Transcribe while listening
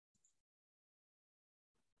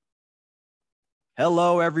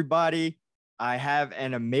Hello, everybody. I have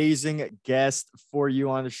an amazing guest for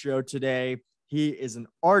you on the show today. He is an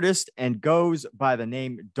artist and goes by the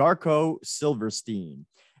name DarkoSilverstein.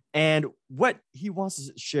 And what he wants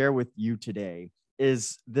to share with you today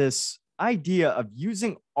is this idea of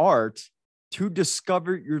using art to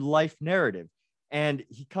discover your life narrative. And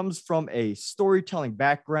he comes from a storytelling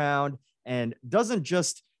background and doesn't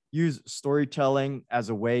just use storytelling as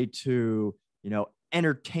a way to,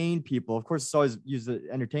 entertain people. Of course, it's always used to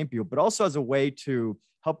entertain people, but also as a way to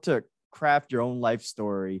help to craft your own life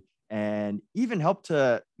story and even help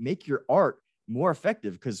to make your art more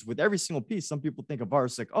effective. Because with every single piece, some people think of art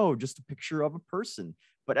as like, oh, just a picture of a person.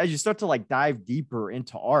 But as you start to like dive deeper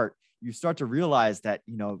into art, you start to realize that,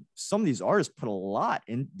 some of these artists put a lot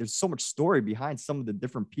in. There's so much story behind some of the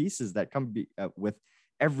different pieces that come with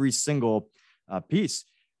every single piece.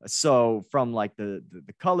 So from like the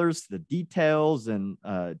colors to the details and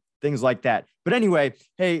things like that. But anyway,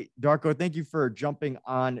 hey, Darko, thank you for jumping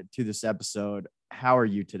on to this episode. How are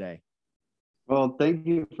you today? Well, thank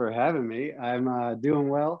you for having me. I'm doing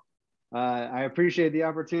well. I appreciate the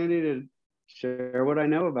opportunity to share what I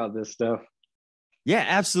know about this stuff. Yeah,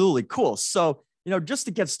 absolutely. Cool. So, just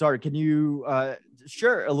to get started, can you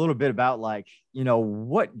share a little bit about like,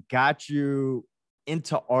 what got you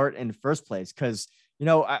into art in the first place? Because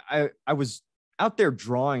I was out there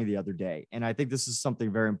drawing the other day, and I think this is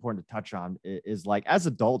something very important to touch on. Is like as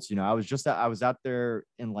adults, I was out there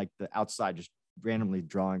in like the outside, just randomly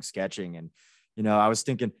drawing, sketching, and I was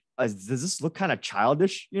thinking, does this look kind of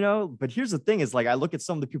childish? But here's the thing: is like I look at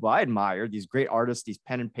some of the people I admire, these great artists, these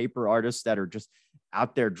pen and paper artists that are just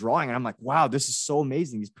out there drawing, and I'm like, wow, this is so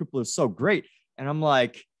amazing. These people are so great, and I'm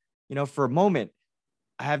like, for a moment,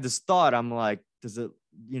 I have this thought. I'm like, does it,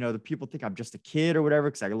 the people think I'm just a kid or whatever?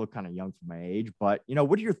 Cause I look kind of young for my age, but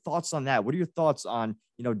what are your thoughts on that? What are your thoughts on,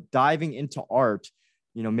 diving into art,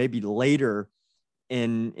 maybe later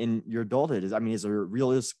in your adulthood? Is there a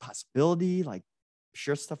realistic possibility? Like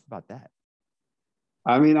share stuff about that.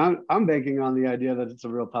 I mean, I'm banking on the idea that it's a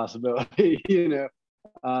real possibility,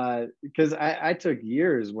 because I took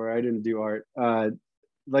years where I didn't do art.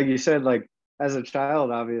 Like you said, like as a child,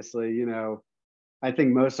 obviously, I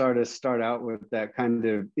think most artists start out with that kind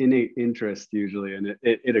of innate interest usually, and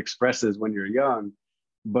it expresses when you're young.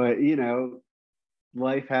 But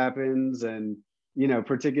life happens, and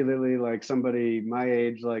particularly like somebody my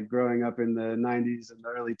age, like growing up in the 90s and the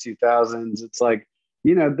early 2000s, it's like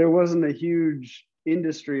there wasn't a huge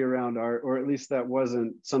industry around art, or at least that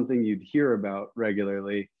wasn't something you'd hear about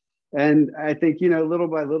regularly. And I think little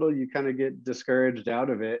by little you kind of get discouraged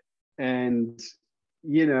out of it, and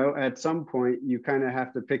at some point you kind of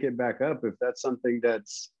have to pick it back up if that's something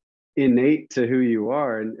that's innate to who you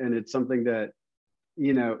are, and it's something that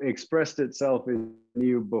expressed itself in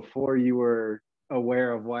you before you were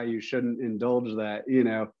aware of why you shouldn't indulge that.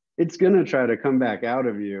 It's going to try to come back out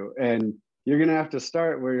of you, and you're going to have to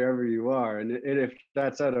start wherever you are. And if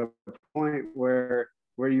that's at a point where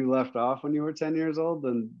you left off when you were 10 years old,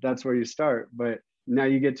 then that's where you start. But now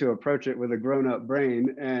you get to approach it with a grown-up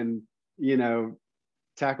brain and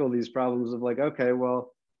tackle these problems of like, okay,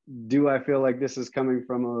 well, do I feel like this is coming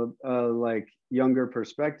from a like younger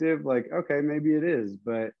perspective? Like, okay, maybe it is,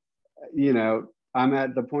 but I'm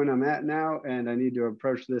at the point I'm at now, and I need to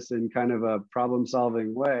approach this in kind of a problem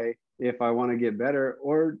solving way if I want to get better.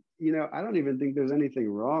 Or I don't even think there's anything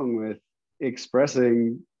wrong with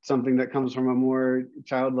expressing something that comes from a more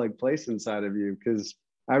childlike place inside of you, because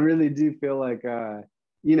I really do feel like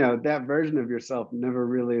that version of yourself never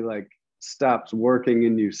really like stops working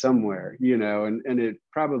in you somewhere, and it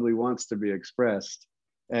probably wants to be expressed.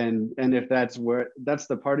 And if that's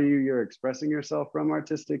the part of you you're expressing yourself from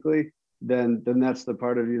artistically, then that's the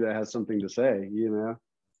part of you that has something to say.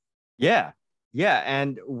 Yeah. Yeah.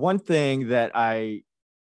 And one thing that I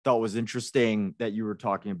thought was interesting that you were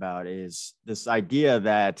talking about is this idea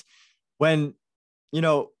that when,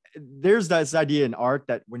 there's this idea in art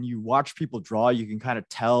that when you watch people draw, you can kind of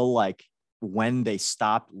tell like when they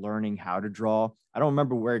stopped learning how to draw. I don't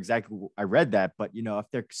remember where exactly I read that, but if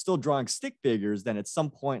they're still drawing stick figures, then at some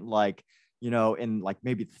point, like, in like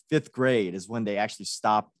maybe the fifth grade is when they actually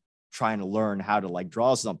stop trying to learn how to like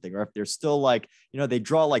draw something. Or if they're still like, they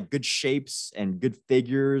draw like good shapes and good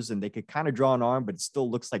figures and they could kind of draw an arm, but it still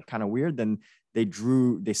looks like kind of weird, then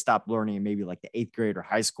they stopped learning in maybe like the eighth grade or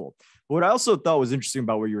high school. But what I also thought was interesting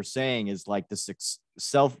about what you were saying is like this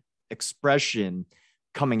self-expression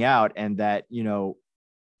coming out, and that,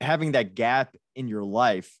 having that gap in your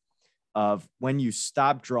life of when you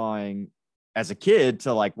stop drawing as a kid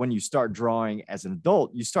to like when you start drawing as an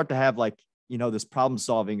adult, you start to have like, this problem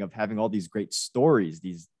solving of having all these great stories,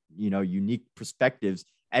 these unique perspectives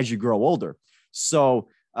as you grow older. So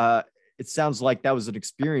it sounds like that was an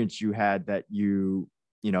experience you had that you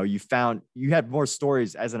found you had more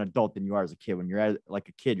stories as an adult than you are as a kid. When you're like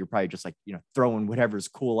a kid, you're probably just like, throwing whatever's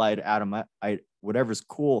cool whatever's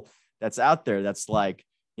cool that's out there. That's like,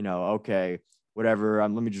 okay, whatever.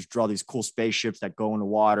 Let me just draw these cool spaceships that go in the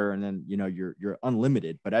water, and then you're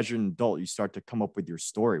unlimited. But as you're an adult, you start to come up with your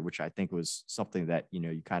story, which I think was something that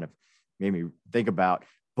you kind of made me think about.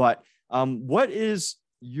 But what is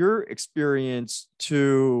your experience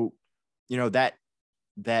to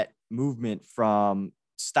that movement from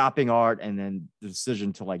stopping art and then the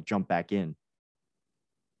decision to like jump back in?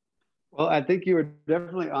 Well, I think you were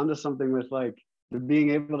definitely onto something with like the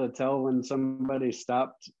being able to tell when somebody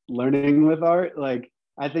stopped learning with art. Like,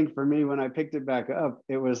 I think for me, when I picked it back up,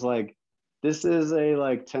 it was like, this is a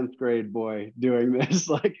like 10th grade boy doing this,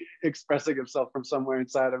 like expressing himself from somewhere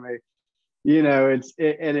inside of me.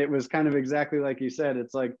 And it was kind of exactly like you said.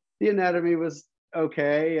 It's like the anatomy was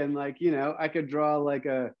okay, and like I could draw like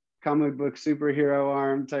a comic book superhero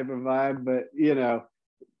arm type of vibe, but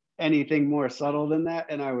anything more subtle than that,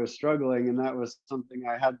 and I was struggling, and that was something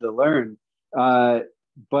I had to learn.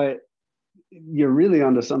 But you're really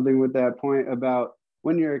onto something with that point about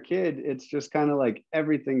when you're a kid. It's just kind of like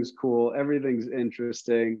everything's cool, everything's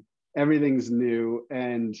interesting, everything's new,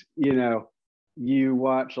 and you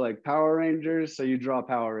watch like Power Rangers, so you draw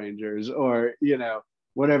Power Rangers, or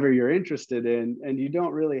whatever you're interested in, and you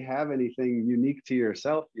don't really have anything unique to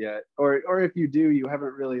yourself yet, or if you do, you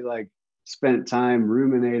haven't really like spent time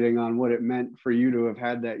ruminating on what it meant for you to have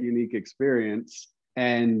had that unique experience.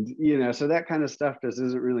 And so that kind of stuff just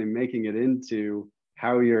isn't really making it into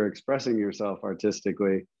how you're expressing yourself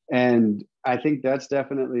artistically. And I think that's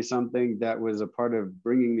definitely something that was a part of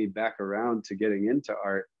bringing me back around to getting into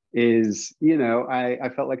art. Is I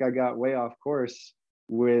felt like I got way off course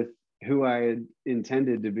with who I had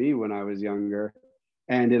intended to be when I was younger.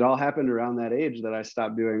 And it all happened around that age that I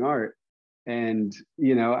stopped doing art. And,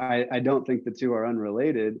 I don't think the two are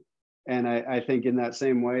unrelated. And I think in that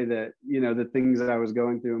same way that, the things that I was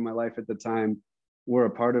going through in my life at the time were a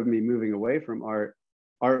part of me moving away from art,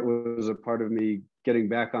 art was a part of me getting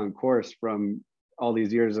back on course from all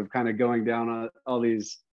these years of kind of going down all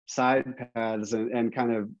these side paths and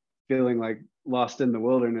kind of feeling like lost in the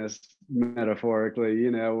wilderness, metaphorically,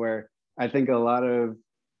 where I think a lot of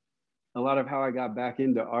how I got back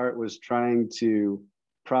into art was trying to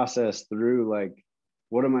process through like,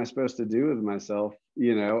 what am I supposed to do with myself?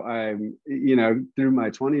 I'm through my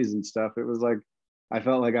 20s and stuff, it was like I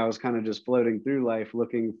felt like I was kind of just floating through life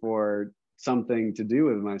looking for something to do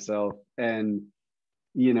with myself. And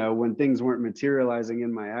when things weren't materializing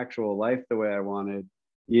in my actual life the way I wanted,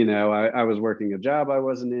 I was working a job I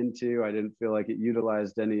wasn't into. I didn't feel like it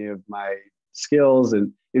utilized any of my skills,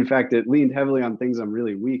 and in fact it leaned heavily on things I'm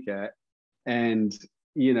really weak at. And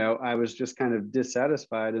I was just kind of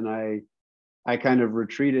dissatisfied, and I kind of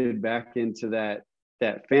retreated back into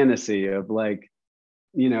that fantasy of like,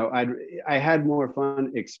 I had more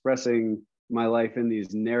fun expressing my life in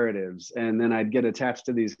these narratives, and then I'd get attached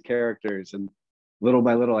to these characters, and little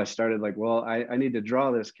by little I started like, well, I need to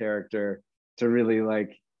draw this character to really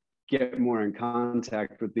like get more in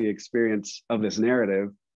contact with the experience of this narrative.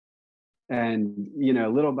 And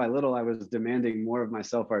little by little I was demanding more of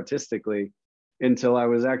myself artistically until I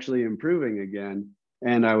was actually improving again,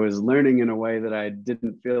 and I was learning in a way that I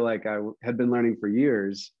didn't feel like I had been learning for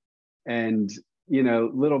years. And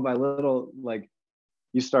little by little, like,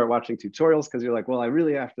 you start watching tutorials because you're like, well, I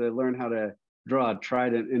really have to learn how to draw a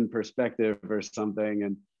trident in perspective or something,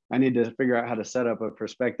 and I need to figure out how to set up a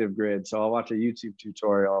perspective grid. So I'll watch a YouTube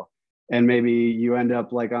tutorial, and maybe you end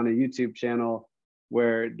up like on a YouTube channel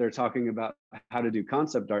where they're talking about how to do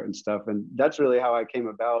concept art and stuff. And that's really how I came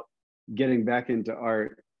about getting back into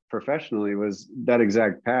art professionally, was that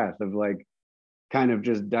exact path of like kind of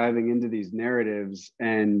just diving into these narratives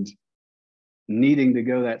and needing to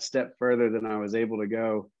go that step further than I was able to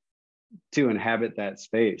go to inhabit that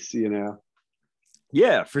space,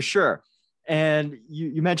 Yeah, for sure. And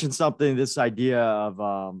you mentioned something, this idea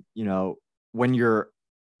of when you're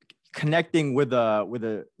connecting with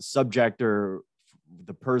a subject or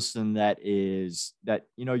the person that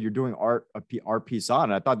you're doing art piece on.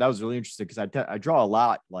 And I thought that was really interesting because I draw a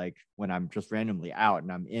lot, like when I'm just randomly out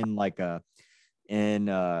and I'm in like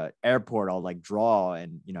airport, I'll like draw,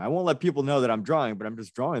 and I won't let people know that I'm drawing, but I'm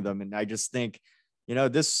just drawing them. And I just think,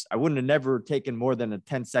 this, I wouldn't have never taken more than a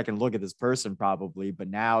 10-second look at this person probably, but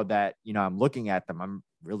now that I'm looking at them, I'm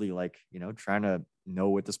really like trying to know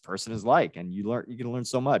what this person is like, and you can learn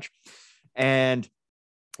so much. And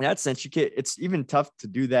in that sense, it's even tough to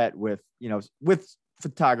do that with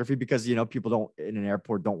photography because, you know, people don't in an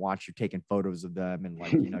airport don't want you taking photos of them and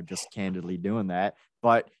like, you know, just candidly doing that.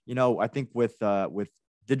 But, you know, I think with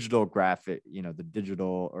digital graphic, you know, the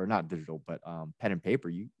digital or not digital, but pen and paper,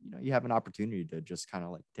 you know, you have an opportunity to just kind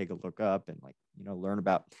of like take a look up and like, you know, learn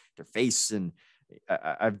about their face. And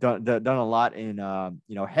I've done a lot in,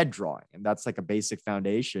 you know, head drawing, and that's like a basic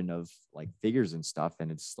foundation of like figures and stuff.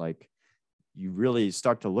 And it's like, you really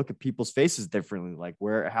start to look at people's faces differently, like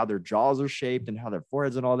how their jaws are shaped and how their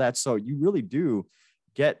foreheads and all that. So you really do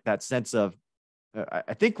get that sense of,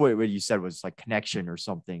 I think what you said was like connection or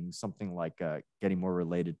something like getting more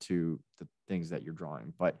related to the things that you're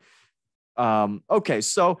drawing. But okay,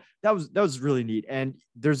 so that was really neat. And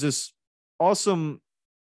there's this awesome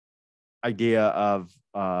idea of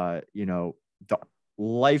you know, the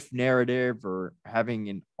life narrative or having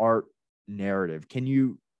an art narrative. Can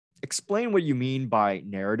you explain what you mean by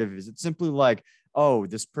narrative? Is it simply like, oh,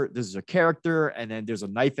 this is a character and then there's a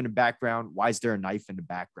knife in the background, why is there a knife in the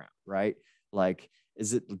background, right? Like,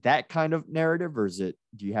 is it that kind of narrative, or do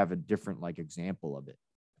you have a different like example of it?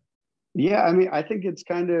 Yeah, I mean, I think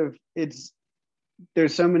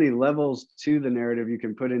there's so many levels to the narrative you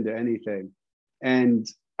can put into anything. And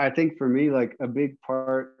I think for me, like a big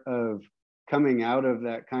part of coming out of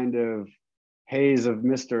that kind of haze of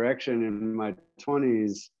misdirection in my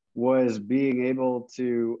 20s was being able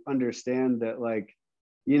to understand that, like,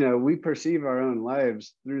 you know, we perceive our own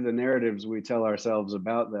lives through the narratives we tell ourselves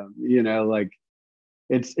about them. You know, like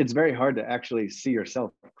it's very hard to actually see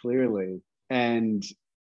yourself clearly. And,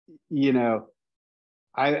 you know,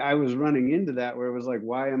 I was running into that where it was like,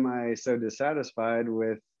 why am I so dissatisfied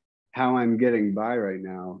with how I'm getting by right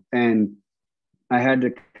now? And I had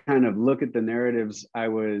to kind of look at the narratives I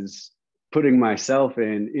was putting myself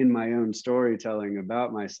in my own storytelling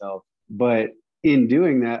about myself. But in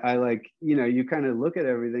doing that, I like, you know, you kind of look at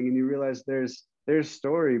everything and you realize there's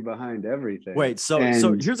story behind everything. Wait, so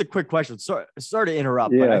here's a quick question. Sorry to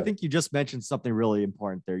interrupt, but I think you just mentioned something really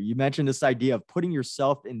important there. You mentioned this idea of putting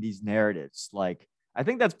yourself in these narratives. Like, I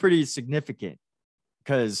think that's pretty significant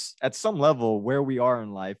because at some level where we are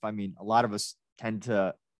in life, I mean, a lot of us tend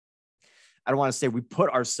to, I don't want to say we put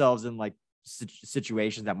ourselves in like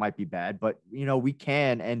situations that might be bad, but you know, we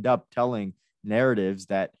can end up telling narratives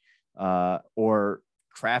that or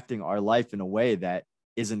crafting our life in a way that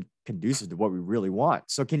isn't conducive to what we really want.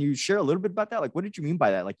 So can you share a little bit about that? Like, what did you mean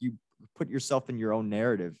by that? Like, you put yourself in your own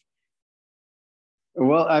narrative.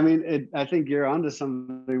 Well, I mean, I think you're onto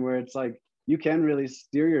something where it's like you can really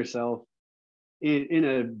steer yourself in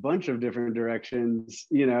a bunch of different directions,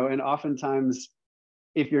 you know, and oftentimes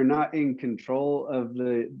if you're not in control of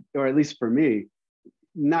or at least for me,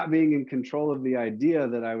 not being in control of the idea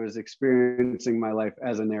that I was experiencing my life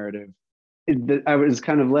as a narrative, I was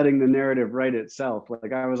kind of letting the narrative write itself.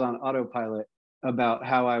 Like I was on autopilot about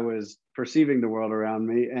how I was perceiving the world around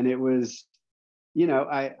me. And it was, you know,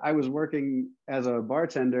 I was working as a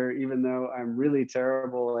bartender, even though I'm really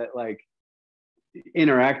terrible at like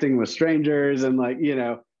interacting with strangers and like, you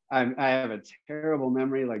know, I have a terrible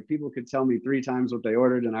memory. Like people could tell me 3 times what they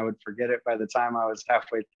ordered and I would forget it by the time I was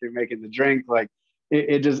halfway through making the drink. Like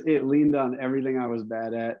it leaned on everything I was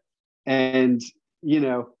bad at. And, you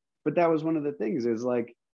know, but that was one of the things is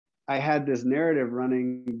like, I had this narrative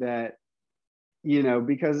running that, you know,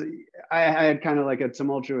 because I had kind of like a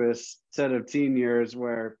tumultuous set of teen years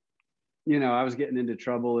where, you know, I was getting into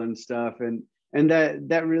trouble and stuff. And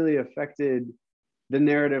that really affected the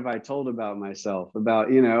narrative I told about myself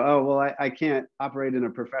about, you know, oh, well, I can't operate in a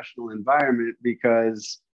professional environment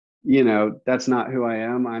because, you know, that's not who I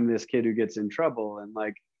am. I'm this kid who gets in trouble. And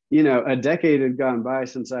like, you know, a decade had gone by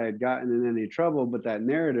since I had gotten in any trouble, but that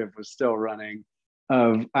narrative was still running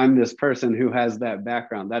of I'm this person who has that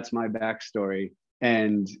background. That's my backstory.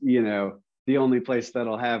 And, you know, the only place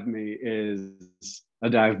that'll have me is a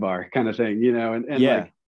dive bar kind of thing, you know, and Yeah.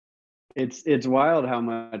 like, it's wild how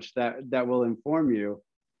much that will inform you,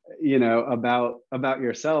 you know, about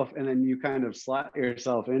yourself, and then you kind of slot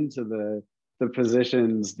yourself into the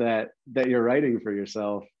positions that you're writing for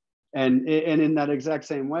yourself, and in that exact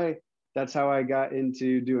same way, that's how I got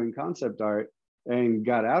into doing concept art and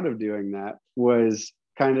got out of doing that, was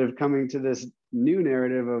kind of coming to this new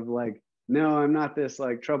narrative of like, no, I'm not this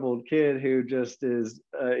like troubled kid who just is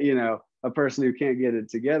you know, a person who can't get it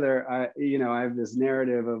together. I have this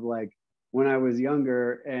narrative of like, when I was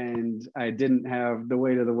younger and I didn't have the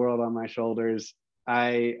weight of the world on my shoulders,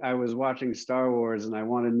 I was watching Star Wars and I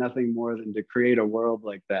wanted nothing more than to create a world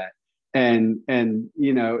like that. And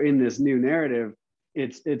you know, in this new narrative,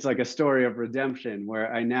 it's like a story of redemption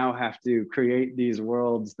where I now have to create these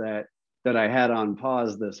worlds that I had on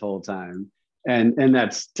pause this whole time. and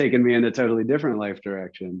that's taken me in a totally different life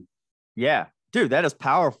direction. Yeah, dude, that is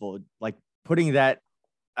powerful. Like putting that,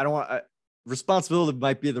 I don't want responsibility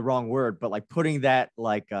might be the wrong word, but like putting that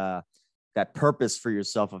like that purpose for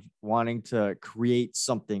yourself of wanting to create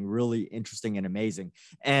something really interesting and amazing.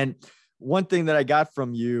 And one thing that I got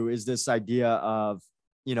from you is this idea of,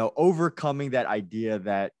 you know, overcoming that idea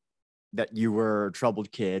that you were a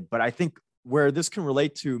troubled kid. But I think where this can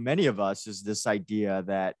relate to many of us is this idea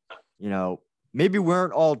that, you know, maybe we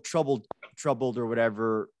weren't all troubled or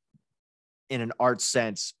whatever in an art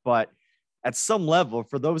sense, but at some level,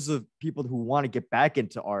 for those of people who want to get back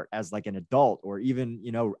into art as like an adult, or even,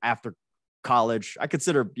 you know, after college, I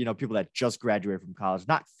consider, you know, people that just graduated from college,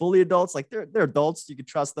 not fully adults, like they're adults, you can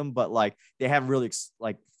trust them, but like they haven't really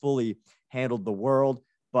like fully handled the world.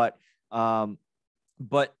 Um,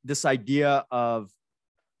 but this idea of,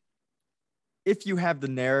 if you have the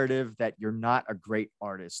narrative that you're not a great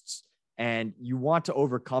artist and you want to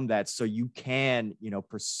overcome that so you can, you know,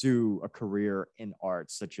 pursue a career in art,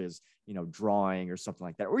 such as, you know, drawing or something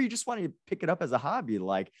like that, or you just want to pick it up as a hobby,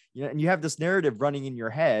 like, you know, and you have this narrative running in your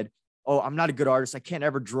head, oh, I'm not a good artist, I can't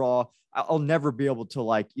ever draw, I'll never be able to,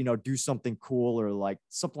 like, you know, do something cool or like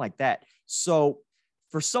something like that. So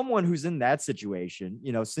for someone who's in that situation,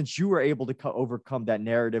 you know, since you were able to overcome that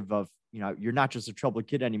narrative of, you know, you're not just a troubled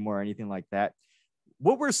kid anymore or anything like that,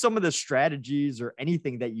 what were some of the strategies or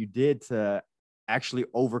anything that you did to actually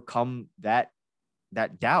overcome that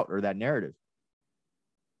doubt or that narrative?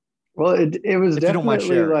 Well, it was If you don't mind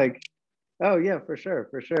definitely sharing. like, oh yeah, for sure,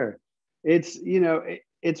 for sure. It's, you know,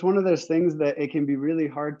 it's one of those things that it can be really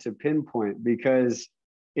hard to pinpoint because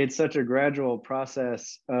it's such a gradual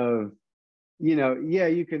process of, you know, yeah,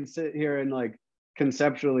 you can sit here and like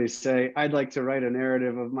conceptually say, I'd like to write a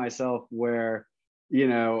narrative of myself where, you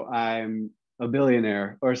know, I'm a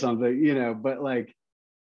billionaire or something, you know, but like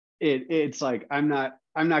it's like I'm not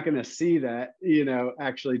going to see that, you know,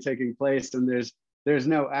 actually taking place, and there's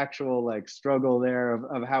no actual like struggle there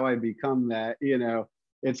of how I become that, you know.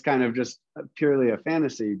 It's kind of just purely a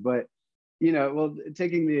fantasy. But, you know, well,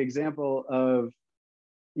 taking the example of,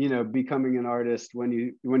 you know, becoming an artist,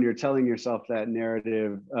 when you're telling yourself that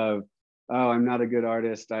narrative of, oh, I'm not a good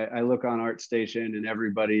artist, I look on ArtStation and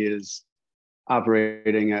everybody is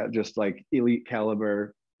operating at just like elite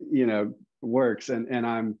caliber, you know, works, and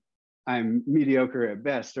I'm mediocre at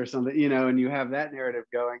best or something, you know, and you have that narrative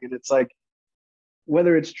going, and it's like,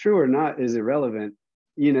 whether it's true or not is irrelevant.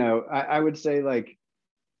 You know, I would say like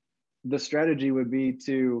the strategy would be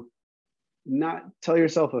to not tell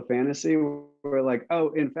yourself a fantasy where like, oh,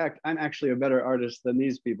 in fact, I'm actually a better artist than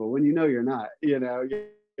these people, when you know you're not, you know,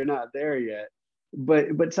 you're not there yet.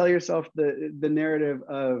 But tell yourself the narrative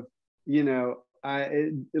of, you know,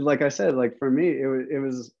 like I said, like for me, it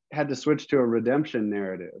was had to switch to a redemption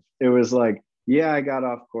narrative. It was like, yeah, I got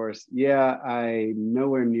off course. Yeah, I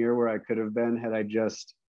nowhere near where I could have been had I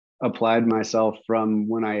just applied myself from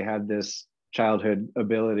when I had this childhood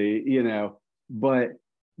ability, you know. But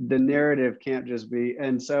the narrative can't just be,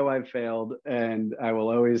 and so I failed and I will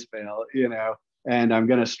always fail, you know, and I'm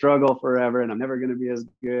going to struggle forever and I'm never going to be as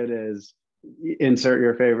good as insert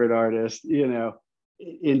your favorite artist, you know.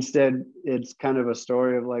 Instead, it's kind of a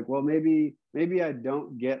story of like, well, maybe I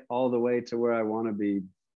don't get all the way to where I want to be,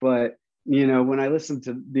 but, you know, when I listen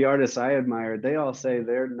to the artists I admire, they all say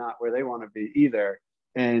they're not where they want to be either.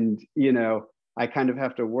 And, you know, I kind of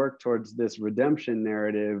have to work towards this redemption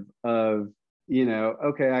narrative of, you know,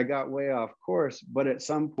 okay, I got way off course, but at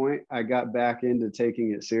some point I got back into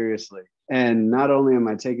taking it seriously. And not only am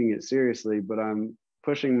I taking it seriously, but I'm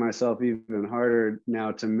pushing myself even harder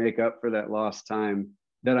now to make up for that lost time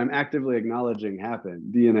that I'm actively acknowledging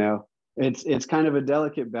happened. You know, it's kind of a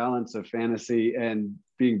delicate balance of fantasy and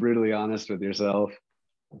being brutally honest with yourself.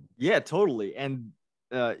 Yeah, totally. And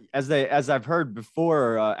as I've heard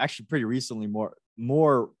before, actually pretty recently,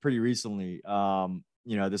 more pretty recently,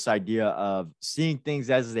 you know, this idea of seeing things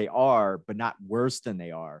as they are, but not worse than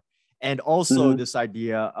they are. And also Mm-hmm. this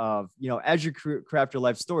idea of, you know, as you craft your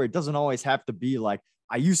life story, it doesn't always have to be like,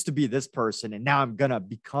 I used to be this person and now I'm gonna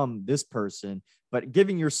become this person, but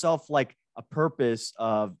giving yourself like a purpose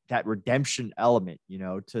of that redemption element, you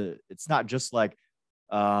know, to, it's not just like,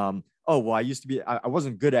 oh, well, I used to be, I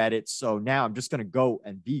wasn't good at it, so now I'm just going to go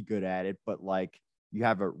and be good at it. But like, you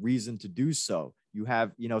have a reason to do so. You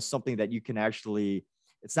have, you know, something that you can actually,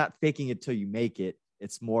 it's not faking it till you make it.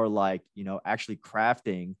 It's more like, you know, actually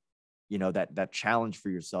crafting, you know, that challenge for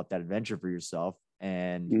yourself, that adventure for yourself.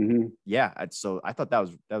 And Mm-hmm. yeah, so I thought that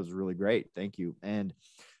was really great. Thank you. And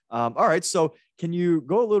all right, so can you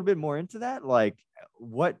go a little bit more into that? Like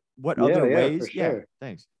what Yeah, other yeah, for ways? Yeah, sure.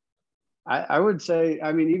 thanks. I would say,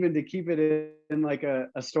 I mean, even to keep it in like a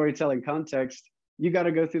storytelling context, you got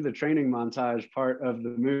to go through the training montage part of the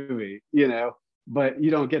movie, you know, but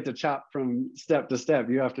you don't get to chop from step to step.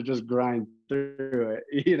 You have to just grind through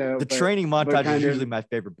it, you know, The training but montage is kind usually of, my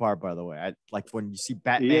favorite part, by the way. I like when you see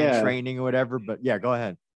Batman yeah. training or whatever, but yeah, go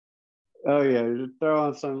ahead. Oh yeah, just throw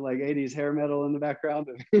on some like 80s hair metal in the background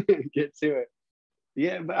and get to it.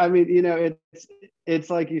 Yeah, but I mean, you know, it's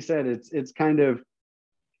like you said, it's kind of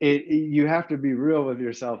you have to be real with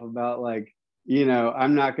yourself about like, you know,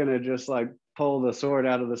 I'm not going to just like pull the sword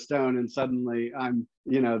out of the stone and suddenly I'm,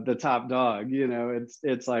 you know, the top dog. You know,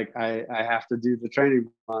 it's like I have to do the training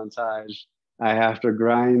montage. I have to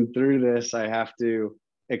grind through this. I have to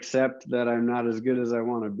accept that I'm not as good as I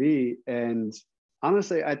want to be. And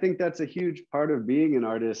honestly, I think that's a huge part of being an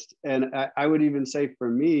artist. And I would even say for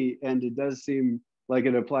me, and it does seem like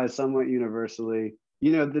it applies somewhat universally,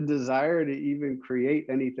 you know, the desire to even create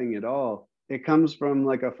anything at all, it comes from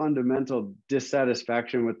like a fundamental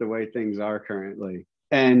dissatisfaction with the way things are currently.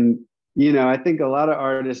 And, you know, I think a lot of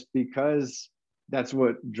artists, because that's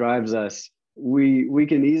what drives us, we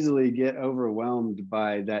can easily get overwhelmed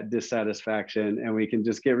by that dissatisfaction, and we can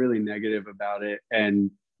just get really negative about it and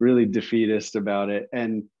really defeatist about it.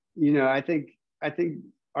 And, you know, I think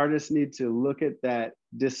artists need to look at that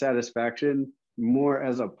dissatisfaction more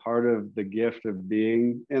as a part of the gift of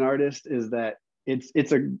being an artist, is that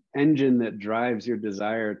it's a engine that drives your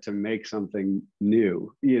desire to make something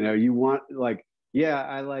new. You know, you want like, yeah,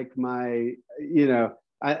 I like my, you know,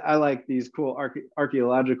 I like these cool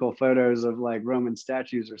archaeological photos of like Roman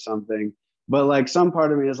statues or something, but like some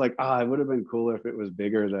part of me is like, oh, it would have been cooler if it was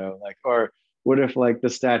bigger though, like, or what if like the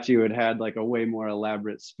statue had like a way more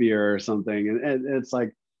elaborate spear or something, and it's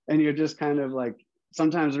like, and you're just kind of like,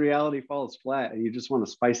 sometimes reality falls flat and you just want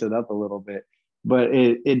to spice it up a little bit, but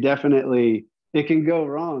it definitely, it can go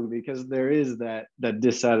wrong because there is that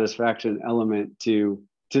dissatisfaction element to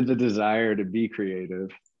the desire to be creative.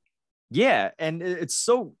 Yeah, and it's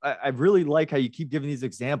so I really like how you keep giving these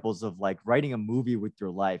examples of like writing a movie with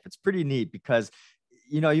your life. It's pretty neat because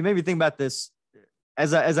you made me think about this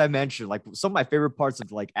as I mentioned, like some of my favorite parts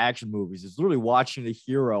of like action movies is literally watching the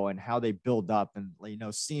hero and how they build up and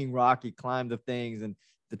seeing Rocky climb the things and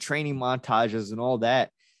the training montages and all that.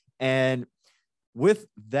 And with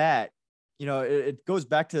that, it goes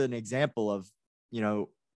back to an example of, you know,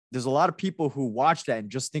 there's a lot of people who watch that and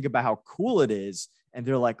just think about how cool it is. And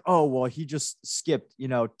they're like, oh, well, he just skipped,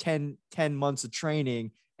 10 months of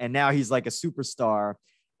training and now he's like a superstar.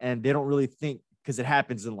 And they don't really think, because it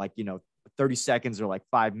happens in like, 30 seconds or like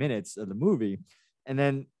 5 minutes of the movie. And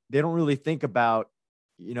then they don't really think about,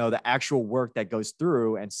 the actual work that goes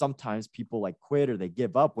through. And sometimes people like quit or they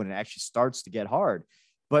give up when it actually starts to get hard.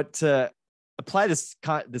 But to apply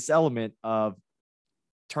this element of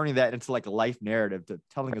turning that into like a life narrative, to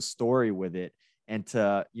telling a story with it, and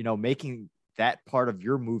to, making that part of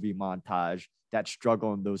your movie montage, that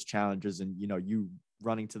struggle and those challenges, and, you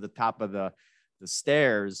running to the top of the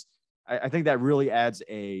stairs, I think that really adds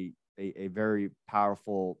a very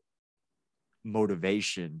powerful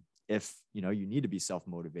motivation if you need to be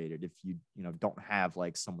self-motivated, if you don't have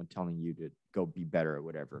like someone telling you to go be better or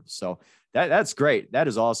whatever. So that's great. That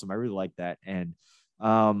is awesome. I really like that. And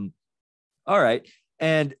all right,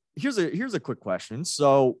 and here's a quick question.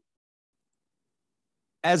 So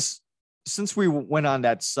as since we went on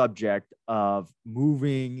that subject of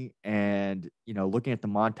moving and looking at the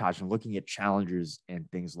montage and looking at challenges and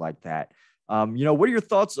things like that, what are your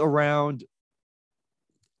thoughts around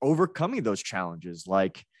overcoming those challenges?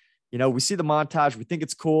 Like, we see the montage, we think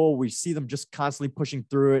it's cool, we see them just constantly pushing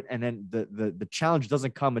through it, and then the challenge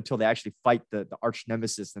doesn't come until they actually fight the arch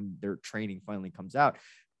nemesis and their training finally comes out.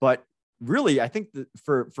 But really, I think that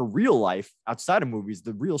for real life outside of movies,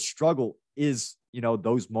 the real struggle is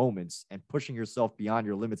those moments and pushing yourself beyond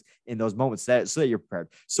your limits in those moments, so that you're prepared.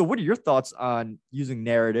 So what are your thoughts on using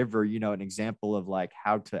narrative, or an example of like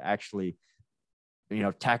how to actually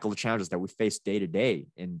tackle the challenges that we face day to day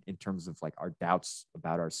in terms of like our doubts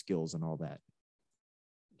about our skills and all that?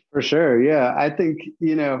 For sure, yeah, I think,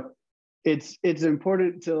 it's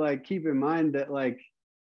important to like keep in mind that like,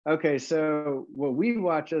 okay, so what we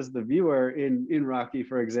watch as the viewer in Rocky,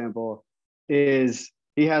 for example, is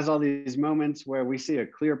he has all these moments where we see a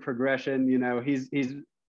clear progression. He's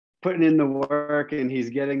putting in the work and he's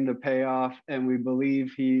getting the payoff, and we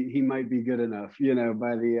believe he might be good enough,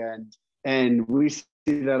 by the end. And we see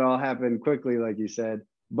that all happen quickly, like you said.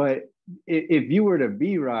 But if you were to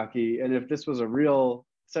be Rocky, and if this was a real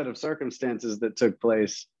set of circumstances that took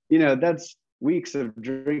place, that's weeks of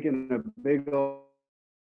drinking a big old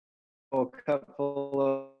cup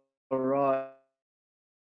full of raw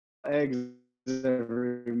eggs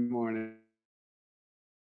every morning.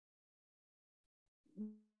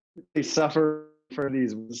 They suffer for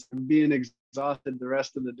these, being exhausted the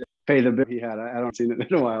rest of the day, pay the bill he had. I don't seen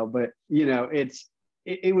it in a while, but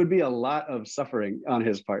it would be a lot of suffering on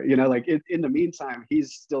his part. Like in the meantime,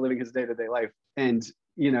 he's still living his day-to-day life, and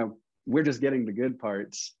we're just getting the good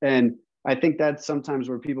parts. And I think that's sometimes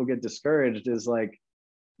where people get discouraged, is like,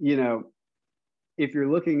 if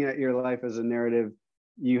you're looking at your life as a narrative,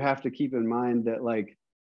 you have to keep in mind that, like,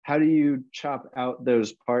 how do you chop out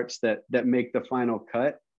those parts that make the final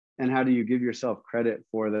cut, and how do you give yourself credit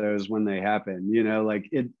for those when they happen? Like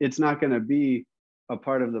it's not going to be a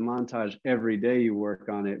part of the montage every day you work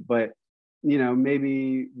on it, but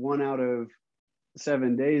maybe 1 out of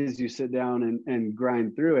 7 days you sit down and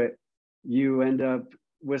grind through it, you end up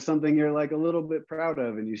with something you're like a little bit proud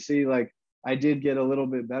of, and you see, like, I did get a little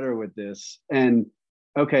bit better with this, and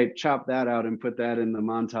okay, chop that out and put that in the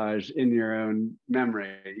montage in your own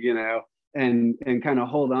memory, and kind of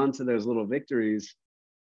hold on to those little victories.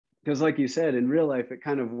 Because like you said, in real life, it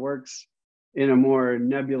kind of works in a more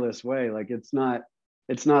nebulous way. Like it's not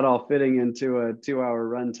all fitting into a 2-hour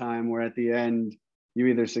runtime where at the end you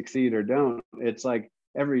either succeed or don't. It's like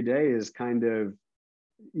every day is kind of,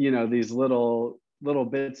 these little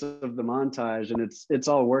bits of the montage, and it's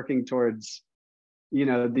all working towards,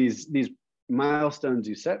 these milestones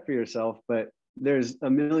you set for yourself. But there's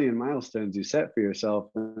a million milestones you set for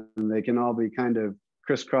yourself, and they can all be kind of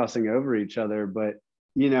crisscrossing over each other. But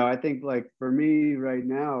I think, like, for me right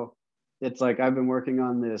now, it's like I've been working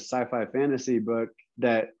on this sci-fi fantasy book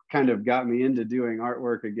that kind of got me into doing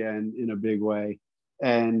artwork again in a big way.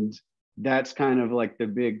 And that's kind of like the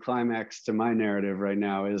big climax to my narrative right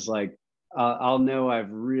now, is like, I'll know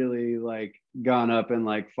I've really like gone up and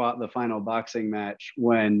like fought the final boxing match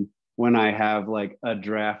when I have like a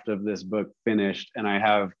draft of this book finished and I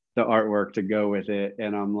have the artwork to go with it.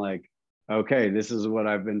 And I'm like, okay, this is what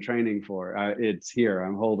I've been training for. It's here.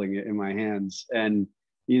 I'm holding it in my hands, and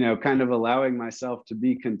kind of allowing myself to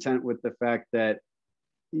be content with the fact that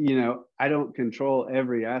I don't control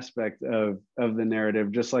every aspect of the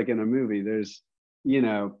narrative. Just like in a movie,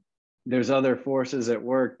 there's other forces at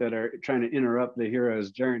work that are trying to interrupt the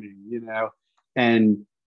hero's journey. And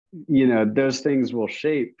those things will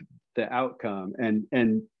shape the outcome.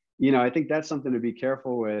 And I think that's something to be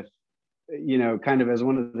careful with. Kind of as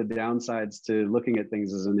one of the downsides to looking at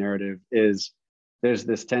things as a narrative, is there's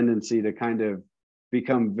this tendency to kind of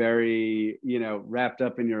become very, wrapped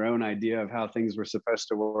up in your own idea of how things were supposed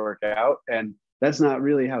to work out. And that's not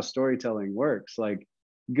really how storytelling works. Like,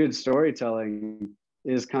 good storytelling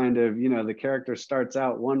is kind of, the character starts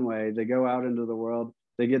out one way, they go out into the world,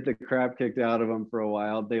 they get the crap kicked out of them for a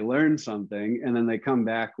while, they learn something, and then they come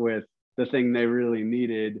back with the thing they really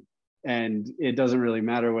needed. And it doesn't really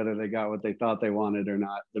matter whether they got what they thought they wanted or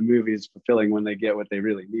not. The movie is fulfilling when they get what they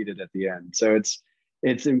really needed at the end. So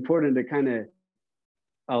it's important to kind of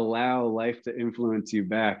allow life to influence you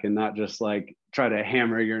back, and not just like try to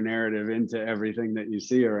hammer your narrative into everything that you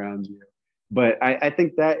see around you. But I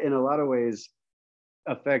think that in a lot of ways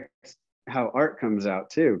affects how art comes out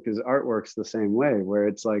too, because art works the same way, where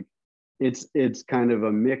it's like it's kind of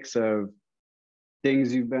a mix of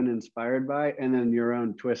things you've been inspired by, and then your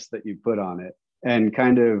own twist that you put on it, and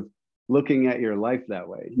kind of looking at your life that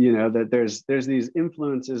way. That there's these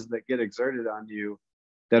influences that get exerted on you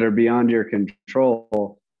that are beyond your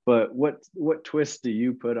control, but what twist do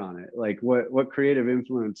you put on it? Like, what creative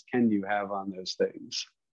influence can you have on those things?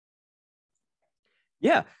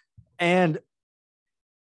 Yeah. And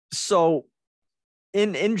so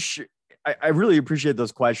I really appreciate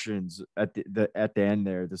those questions at the end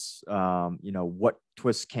there. This, what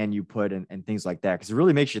twists can you put, and things like that, because it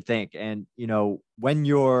really makes you think. And when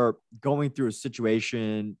you're going through a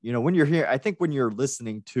situation, when you're here, I think when you're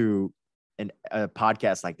listening to a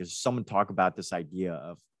podcast like this, someone talk about this idea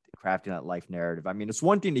of crafting that life narrative. I mean, it's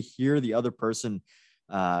one thing to hear the other person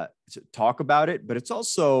to talk about it, but it's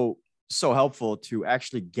also so helpful to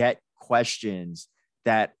actually get questions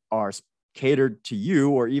that are catered to you,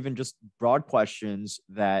 or even just broad questions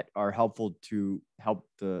that are helpful to help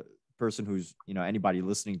the person who's, anybody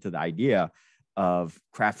listening to the idea of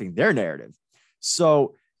crafting their narrative.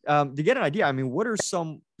 So to get an idea, I mean, what are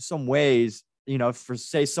some ways, for,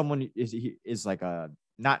 say, someone is like a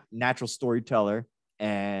not natural storyteller,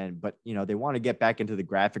 but they want to get back into the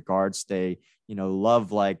graphic arts, they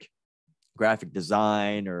love like graphic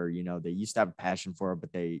design, or they used to have a passion for it,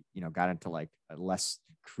 but they got into like a less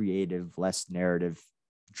creative, less narrative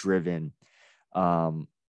driven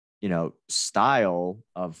style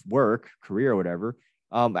of work, career, or whatever.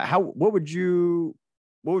 What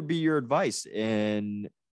would be your advice in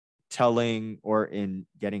telling or in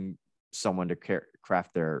getting someone to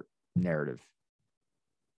craft their narrative?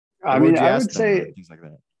 I What mean, would you ask them or things like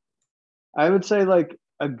that? I would say like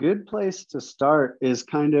a good place to start is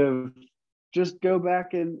kind of just go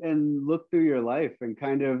back and look through your life and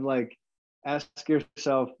kind of like ask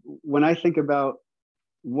yourself, when I think about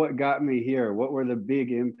what got me here, what were the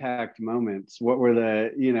big impact moments, what were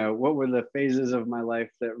the phases of my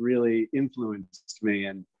life that really influenced me,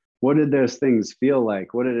 and what did those things feel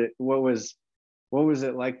like, what was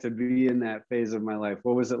it like to be in that phase of my life,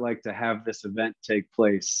 what was it like to have this event take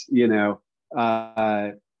place,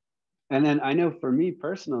 and then I know for me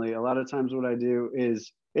personally, a lot of times what I do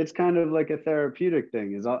is it's kind of like a therapeutic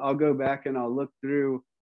thing. Is I'll go back and I'll look through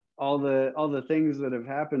all the things that have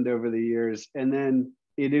happened over the years, and then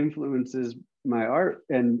it influences my art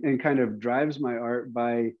and kind of drives my art.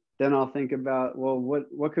 By then I'll think about, well,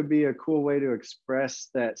 what could be a cool way to express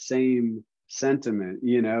that same sentiment,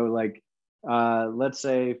 like let's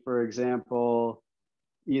say, for example,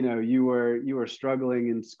 you were struggling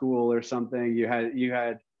in school or something, you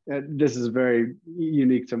had this is very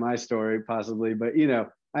unique to my story possibly, but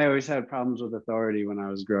I always had problems with authority when I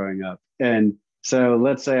was growing up. And so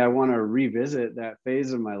let's say I want to revisit that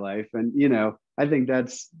phase of my life, and I think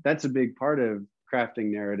that's a big part of crafting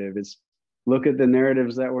narrative, is look at the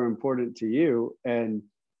narratives that were important to you. And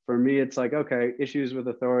for me, it's like, okay, issues with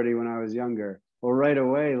authority when I was younger. Well, right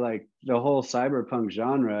away, like the whole cyberpunk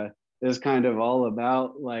genre is kind of all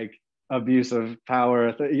about like abuse of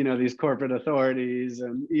power, these corporate authorities,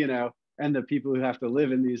 and and the people who have to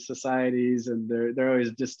live in these societies, and they're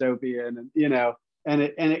always dystopian, and and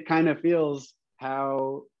it kind of feels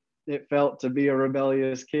how it felt to be a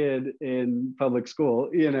rebellious kid in public school,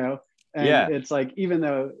 and Yeah. it's like, even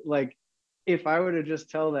though like if I were to just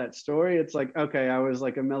tell that story, it's like, okay, I was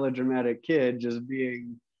like a melodramatic kid just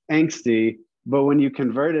being angsty. But when you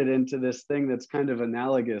convert it into this thing that's kind of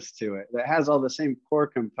analogous to it, that has all the same core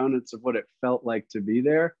components of what it felt like to be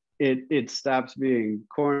there, it stops being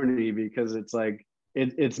corny, because it's like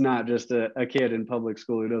it's not just a kid in public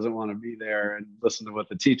school who doesn't want to be there and listen to what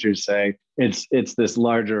the teachers say. It's this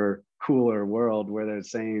larger, cooler world where the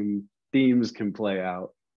same themes can play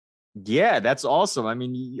out. Yeah, that's awesome. I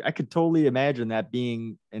mean, I could totally imagine that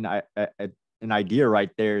being an idea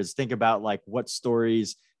right there. Is think about like what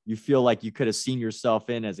stories you feel like you could have seen yourself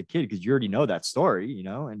in as a kid, because you already know that story,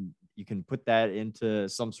 and you can put that into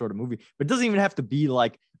some sort of movie. But it doesn't even have to be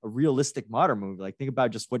like a realistic modern movie. Like think about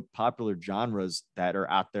just what popular genres that are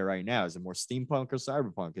out there right now. Is it more steampunk or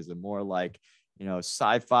cyberpunk? Is it more like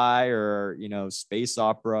sci-fi or space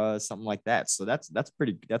opera, something like that? So that's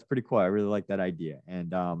pretty cool. I really like that idea.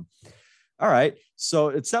 And all right, so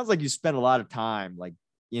it sounds like you spent a lot of time like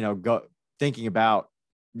go thinking about,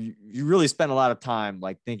 you really spent a lot of time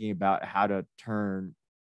like thinking about how to turn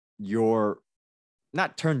your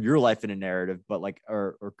not turn your life in a narrative, but like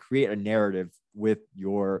or create a narrative with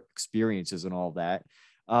your experiences and all that.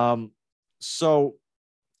 So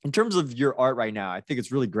in terms of your art right now, I think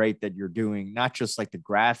it's really great that you're doing not just like the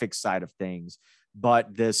graphic side of things,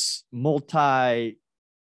 but this multi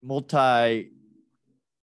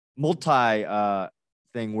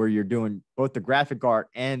thing where you're doing both the graphic art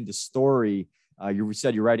and the story. You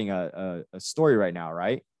said you're writing a story right now,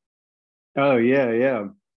 right? Oh yeah, yeah.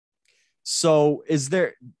 So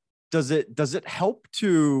does it help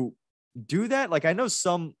to do that? Like I know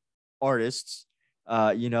some artists,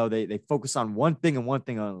 they focus on one thing and one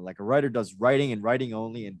thing only. Like a writer does writing and writing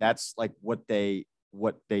only, and that's like what they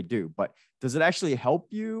do. But does it actually help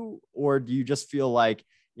you, or do you just feel like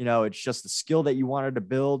it's just a skill that you wanted to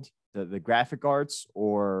build, the graphic arts,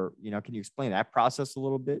 or can you explain that process a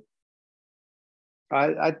little bit?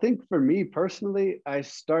 I think for me personally, I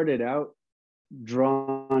started out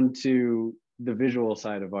drawn to the visual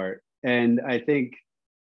side of art. And I think,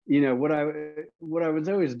 what I was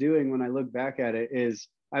always doing when I look back at it is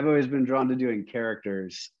I've always been drawn to doing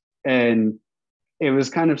characters. And it was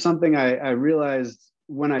kind of something I realized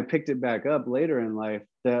when I picked it back up later in life,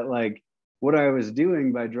 that like what I was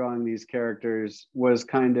doing by drawing these characters was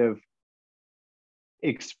kind of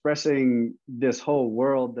expressing this whole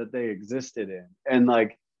world that they existed in. And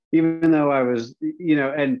like, even though I was,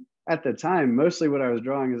 and at the time, mostly what I was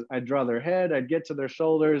drawing is I'd draw their head, I'd get to their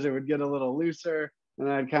shoulders, it would get a little looser,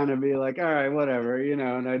 and I'd kind of be like, all right, whatever,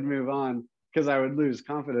 and I'd move on, because I would lose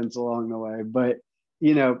confidence along the way. But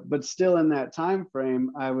still in that time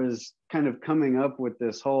frame, I was kind of coming up with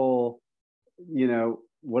this whole,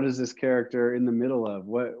 what is this character in the middle of?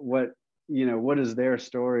 What is their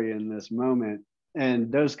story in this moment?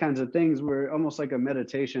 And those kinds of things were almost like a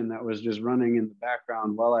meditation that was just running in the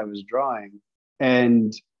background while I was drawing.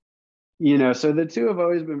 And So the two have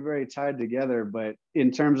always been very tied together, but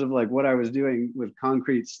in terms of like what I was doing with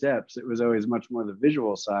concrete steps, it was always much more the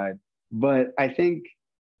visual side. But I think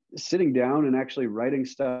sitting down and actually writing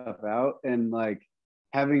stuff out and like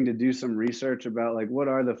having to do some research about like what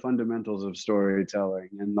are the fundamentals of storytelling,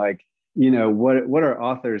 and like what are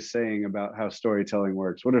authors saying about how storytelling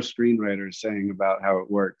works, what are screenwriters saying about how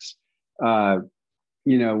it works, uh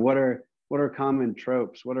what are common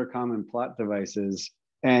tropes, what are common plot devices,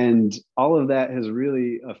 and all of that has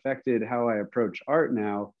really affected how I approach art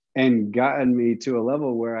now and gotten me to a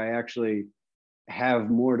level where I actually have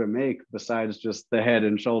more to make besides just the head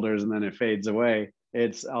and shoulders and then it fades away.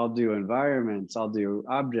 It's I'll do environments, I'll do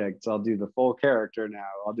objects, I'll do the full character now,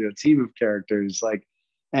 I'll do a team of characters, like,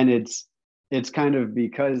 and it's kind of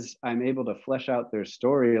because I'm able to flesh out their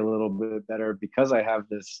story a little bit better because I have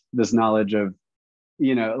this knowledge of,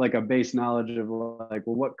 like a base knowledge of like,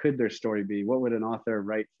 well, what could their story be, what would an author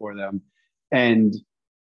write for them, and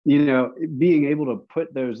being able to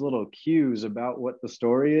put those little cues about what the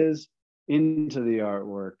story is into the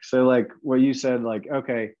artwork. So like what you said, like,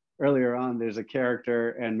 okay, earlier on, there's a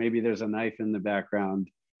character and maybe there's a knife in the background,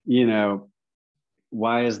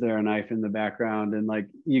 why is there a knife in the background? And like,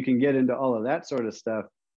 you can get into all of that sort of stuff.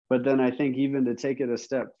 But then I think even to take it a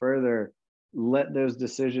step further, let those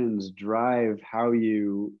decisions drive how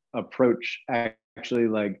you approach actually,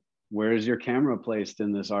 like, where's your camera placed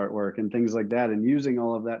in this artwork and things like that, and using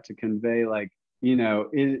all of that to convey like,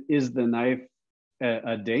 is the knife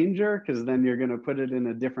a danger, because then you're going to put it in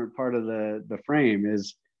a different part of the frame.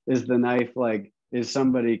 Is the knife like, is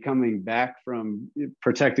somebody coming back from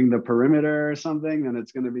protecting the perimeter or something, then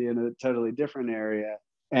it's going to be in a totally different area.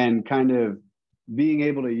 And kind of being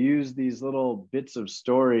able to use these little bits of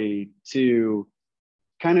story to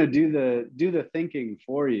kind of do the thinking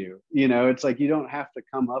for you. It's like you don't have to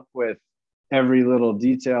come up with every little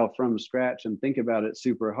detail from scratch and think about it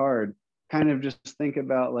super hard. Kind of just think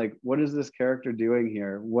about like, what is this character doing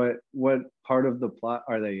here? What part of the plot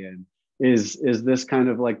are they in? Is this kind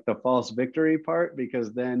of like the false victory part?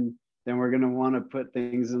 Because then we're going to want to put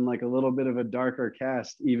things in like a little bit of a darker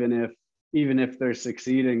cast, even if they're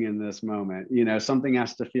succeeding in this moment. Something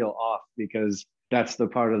has to feel off because that's the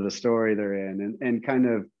part of the story they're in. And kind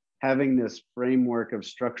of having this framework of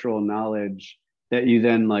structural knowledge that you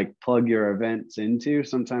then like plug your events into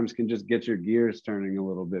sometimes can just get your gears turning a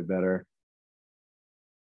little bit better.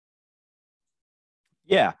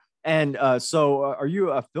 Yeah. And so are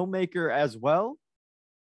you a filmmaker as well?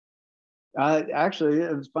 Actually,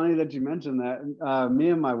 it's funny that you mentioned that. Me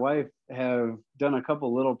and my wife have done a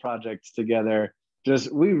couple little projects together.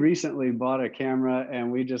 We recently bought a camera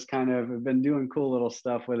and we just kind of have been doing cool little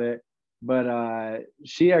stuff with it. But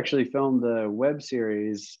she actually filmed a web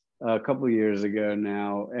series a couple years ago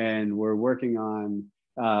now, and we're working on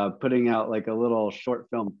putting out like a little short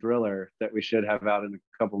film thriller that we should have out in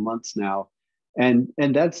a couple months now. And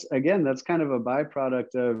that's kind of a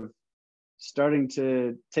byproduct of starting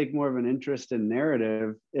to take more of an interest in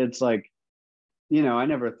narrative. It's like, I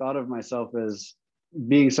never thought of myself as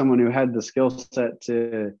being someone who had the skill set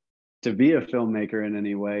to be a filmmaker in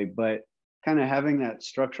any way, but kind of having that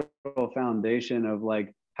structural foundation of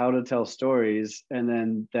like how to tell stories, and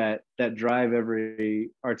then that drive every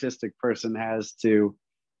artistic person has to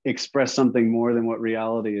express something more than what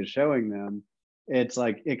reality is showing them. It's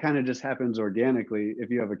like it kind of just happens organically if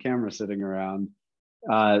you have a camera sitting around.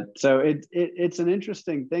 So it's an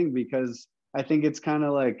interesting thing because I think it's kind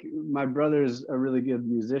of like my brother's a really good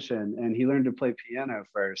musician and he learned to play piano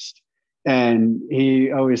first. And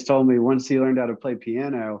he always told me once he learned how to play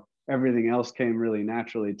piano, everything else came really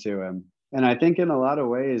naturally to him. And I think in a lot of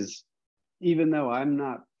ways, even though I'm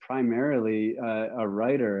not primarily a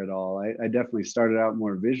writer at all, I definitely started out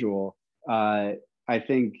more visual. I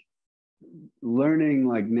think learning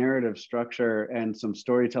like narrative structure and some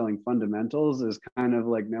storytelling fundamentals is kind of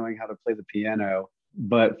like knowing how to play the piano,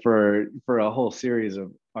 but for a whole series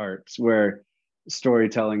of arts where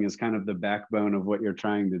storytelling is kind of the backbone of what you're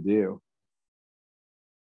trying to do.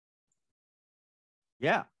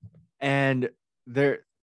 Yeah. And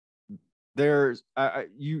there's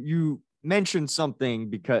you mentioned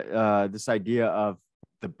something, because this idea of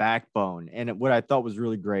the backbone, and what I thought was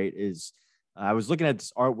really great is I was looking at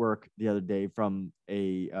this artwork the other day from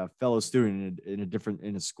a fellow student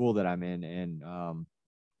in a school that I'm in,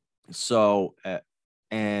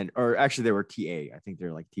 and or actually they were TA, I think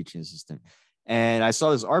they're like teaching assistant, and I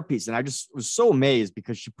saw this art piece and I just was so amazed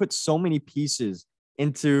because she put so many pieces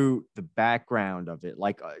into the background of it.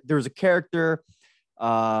 Like there was a character,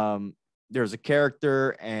 there's a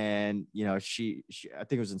character, and she I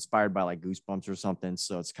think it was inspired by like Goosebumps or something,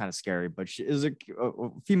 so it's kind of scary, but she is a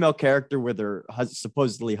female character with her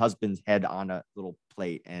supposedly husband's head on a little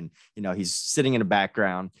plate, and he's sitting in the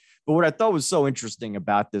background. But what I thought was so interesting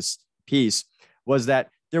about this piece was that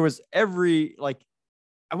there was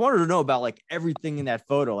I wanted to know about like everything in that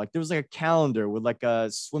photo. Like there was like a calendar with like a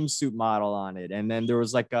swimsuit model on it. And then there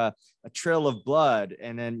was like a trail of blood.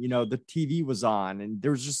 And then, the TV was on, and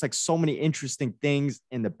there was just like so many interesting things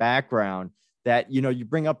in the background that, you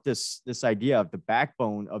bring up this idea of the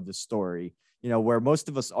backbone of the story, where most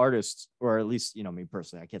of us artists, or at least, me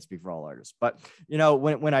personally, I can't speak for all artists, but,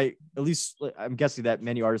 when at least I'm guessing that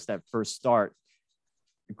many artists that first start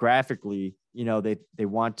graphically, they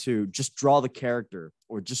want to just draw the character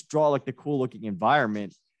or just draw like the cool looking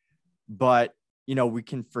environment, but we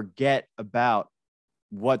can forget about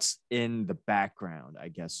what's in the background, I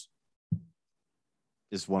guess,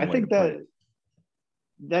 is one way to put it.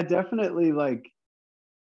 That definitely, like,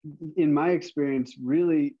 in my experience,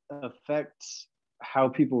 really affects how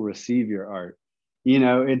people receive your art.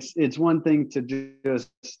 It's one thing to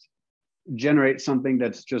just generate something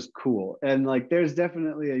that's just cool, and like there's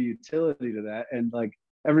definitely a utility to that, and like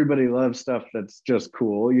everybody loves stuff that's just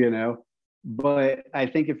cool, but I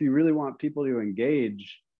think if you really want people to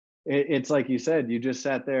engage, it's like you said, you just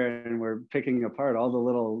sat there and were picking apart all the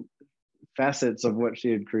little facets of what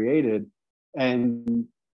she had created, and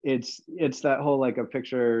it's that whole like a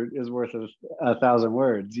picture is worth 1,000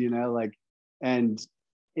 words, like. And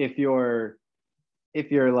if you're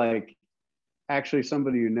like actually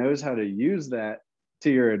somebody who knows how to use that to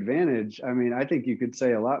your advantage, I mean, I think you could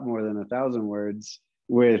say a lot more than 1,000 words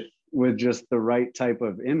with just the right type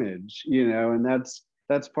of image, and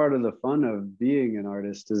that's part of the fun of being an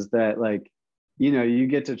artist, is that, like, you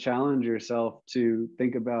get to challenge yourself to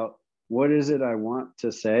think about, what is it I want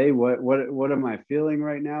to say? What am I feeling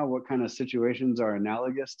right now? What kind of situations are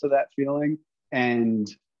analogous to that feeling? And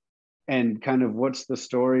kind of what's the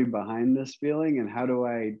story behind this feeling, and how do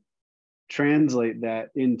I translate that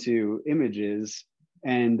into images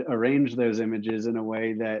and arrange those images in a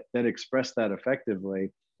way that express that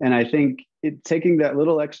effectively. And I think taking that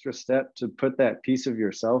little extra step to put that piece of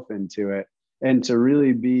yourself into it, and to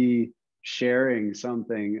really be sharing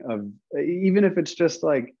something of, even if it's just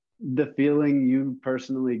like the feeling you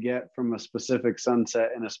personally get from a specific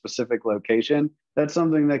sunset in a specific location, that's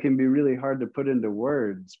something that can be really hard to put into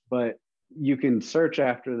words, but you can search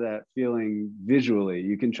after that feeling visually.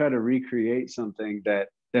 You can try to recreate something that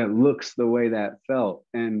looks the way that felt.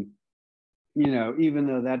 And, even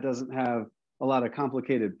though that doesn't have a lot of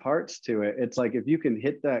complicated parts to it, it's like, if you can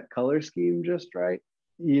hit that color scheme just right,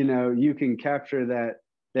 you can capture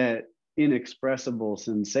that inexpressible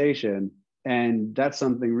sensation. And that's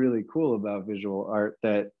something really cool about visual art,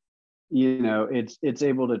 that, it's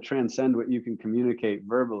able to transcend what you can communicate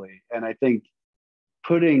verbally. And I think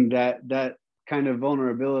putting that kind of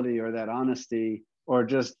vulnerability, or that honesty, or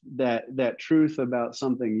just that truth about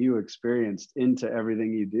something you experienced into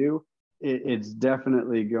everything you do, it's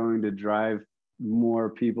definitely going to drive more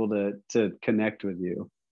people to connect with you.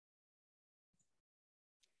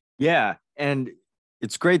 Yeah, and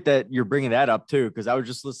it's great that you're bringing that up too, because I was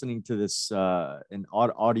just listening to this an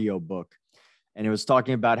audio book, and it was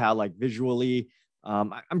talking about how, like, visually,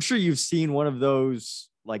 I'm sure you've seen one of those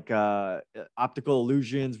like optical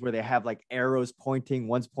illusions where they have like arrows pointing,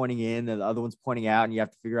 one's pointing in and the other one's pointing out, and you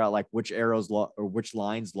have to figure out like which arrows or which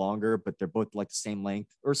line's longer, but they're both like the same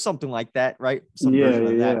length or something like that, right? Some version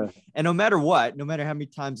of that. And no matter how many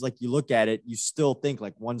times like you look at it, you still think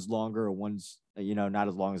like one's longer or one's not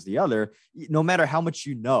as long as the other, no matter how much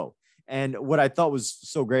And what I thought was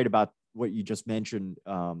so great about what you just mentioned,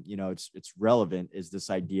 it's relevant, is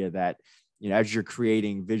this idea that as you're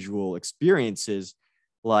creating visual experiences,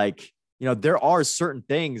 like, there are certain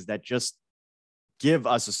things that just give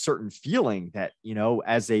us a certain feeling that,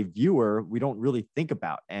 as a viewer, we don't really think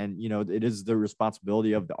about. And, it is the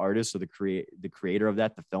responsibility of the artist, or the creator of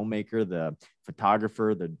that, the filmmaker, the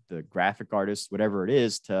photographer, the graphic artist, whatever it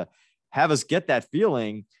is, to have us get that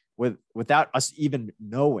feeling without us even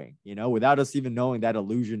knowing, without us even knowing that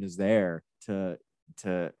illusion is there to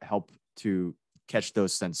help to catch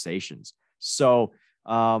those sensations. So,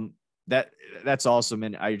 that's awesome.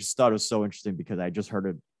 And I just thought it was so interesting because I just heard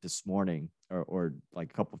it this morning, or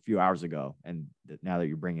like a few hours ago. And now that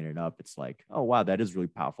you're bringing it up, it's like, oh, wow, that is really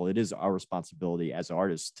powerful. It is our responsibility as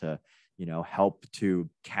artists to, help to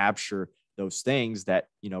capture those things that,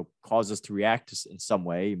 cause us to react in some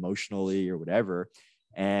way, emotionally or whatever,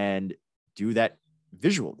 and do that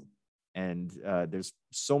visually. And there's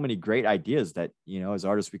so many great ideas that, as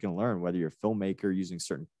artists we can learn, whether you're a filmmaker using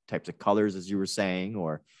certain types of colors, as you were saying,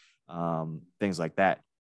 or things like that.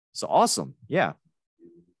 So awesome. Yeah.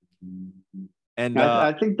 And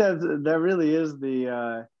I think that really is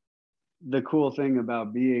the cool thing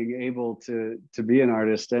about being able to be an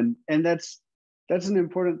artist, and that's an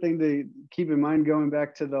important thing to keep in mind, going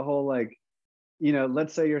back to the whole, like,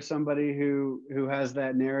 let's say you're somebody who has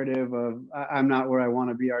that narrative of I'm not where I want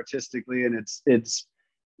to be artistically, and it's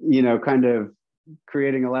kind of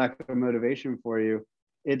creating a lack of motivation for you.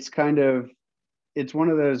 It's one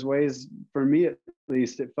of those ways, for me at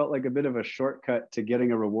least, it felt like a bit of a shortcut to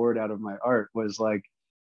getting a reward out of my art. Was like,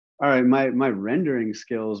 all right, my rendering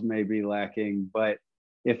skills may be lacking, but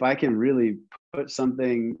if I can really put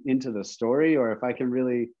something into the story, or if I can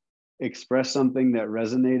really express something that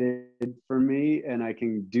resonated for me, and I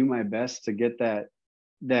can do my best to get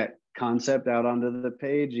that concept out onto the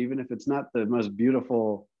page, even if it's not the most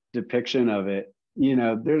beautiful depiction of it,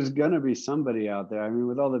 there's gonna be somebody out there. I mean,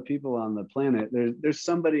 with all the people on the planet, there's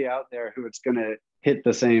somebody out there who it's gonna hit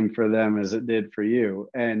the same for them as it did for you.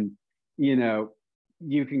 And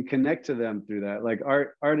you can connect to them through that. Like,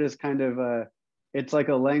 art is kind of it's like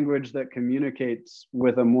a language that communicates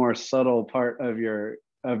with a more subtle part of your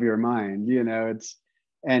mind.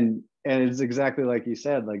 And it's exactly like you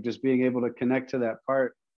said, like, just being able to connect to that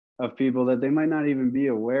part of people that they might not even be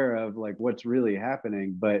aware of, like, what's really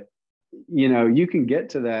happening. But you can get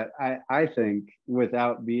to that, I think,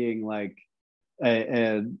 without being like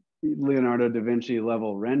a Leonardo da Vinci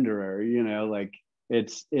level renderer. Like,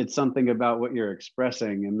 it's something about what you're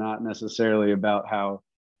expressing, and not necessarily about how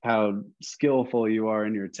skillful you are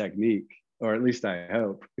in your technique, or at least I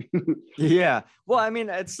hope. yeah, well, I mean,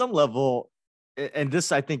 at some level, and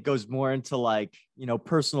this I think goes more into, like,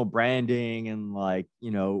 personal branding, and, like,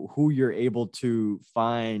 who you're able to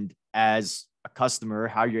find as a customer,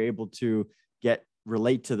 how you're able to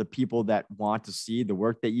relate to the people that want to see the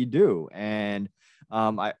work that you do. And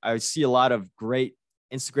I see a lot of great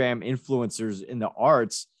Instagram influencers in the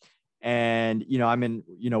arts, and I'm in,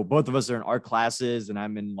 both of us are in art classes, and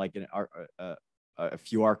I'm in, like, an art, a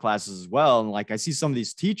few art classes as well. And, like, I see some of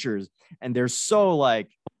these teachers, and they're so,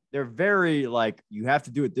 like, they're very, like, you have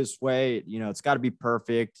to do it this way, it's got to be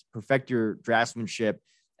perfect your draftsmanship.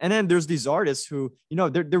 And then there's these artists who,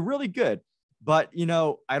 they're really good, but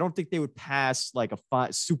I don't think they would pass, like, a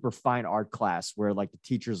super fine art class where, like, the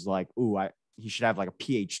teacher's like, ooh, he should have, like, a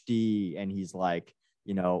PhD, and he's, like,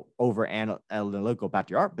 over analytical about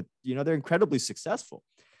your art. But they're incredibly successful.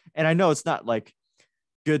 And I know it's not, like,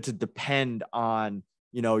 good to depend on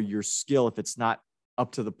your skill if it's not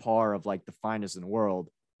up to the par of, like, the finest in the world.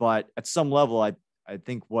 But at some level, I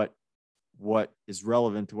think what is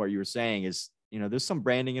relevant to what you were saying is, there's some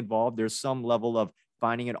branding involved. There's some level of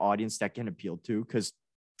finding an audience that can appeal to, because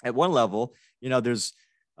at one level, there's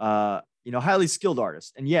highly skilled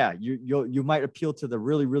artists, and yeah, you might appeal to the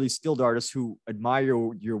really, really skilled artists who admire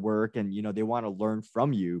your work, and they want to learn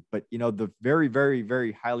from you. But the very, very,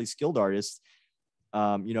 very highly skilled artists,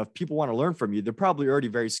 if people want to learn from you, they're probably already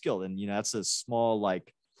very skilled, and that's a small,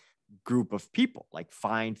 like, group of people, like,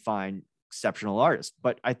 fine exceptional artists.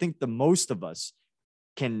 But I think the most of us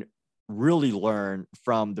can really learn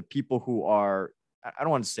from the people who are, I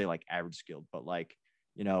don't want to say, like, average skilled, but, like,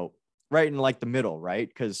 right in, like, the middle, right?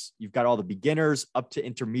 Because you've got all the beginners up to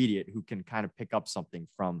intermediate who can kind of pick up something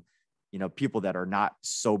from people that are not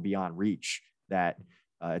so beyond reach that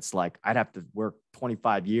it's like, I'd have to work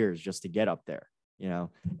 25 years just to get up there.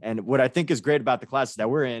 And what I think is great about the classes that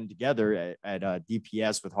we're in together at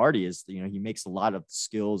DPS with Hardy is, he makes a lot of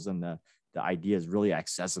skills and the ideas really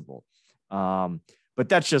accessible. But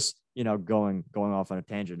that's just, going off on a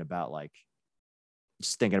tangent about, like,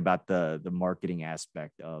 just thinking about the marketing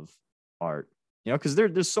aspect of art, because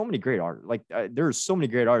there's so many great art. Like, there's so many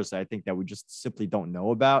great artists that I think that we just simply don't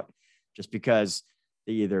know about, just because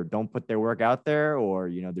they either don't put their work out there, or,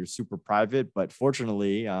 they're super private. But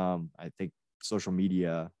fortunately, I think social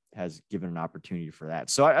media has given an opportunity for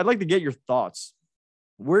that. So I'd like to get your thoughts.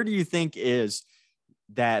 Where do you think is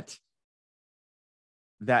that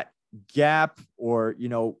gap, or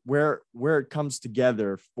where it comes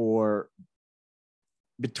together for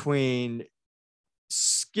between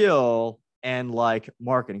skill and, like,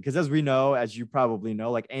 marketing? Because as we know, as you probably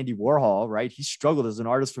know, like, Andy Warhol, right, he struggled as an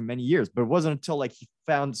artist for many years, but it wasn't until, like, he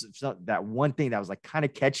found that one thing that was, like, kind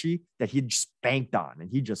of catchy that he just banked on, and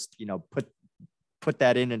he just put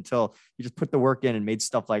that in until he just put the work in and made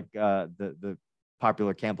stuff like the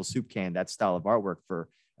popular Campbell soup can, that style of artwork, for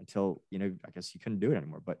until I guess he couldn't do it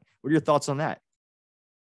anymore. But what are your thoughts on that?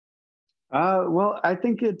 Well, I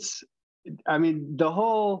think I mean, the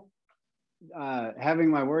whole having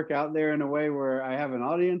my work out there in a way where I have an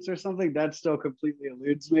audience or something, that still completely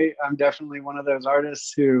eludes me. I'm definitely one of those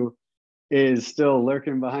artists who is still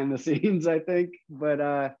lurking behind the scenes, I think. But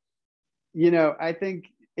I think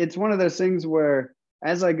it's one of those things where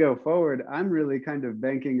as I go forward, I'm really kind of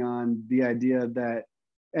banking on the idea that,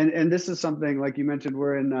 and this is something like you mentioned,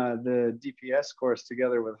 we're in the DPS course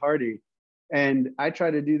together with Hardy, and I try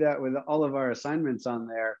to do that with all of our assignments on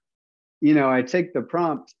there. I take the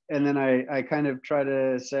prompt and then I kind of try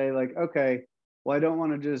to say like, okay, well, I don't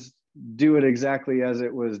want to just do it exactly as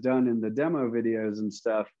it was done in the demo videos and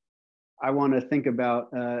stuff. I want to think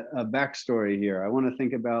about a backstory here. I want to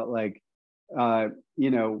think about like,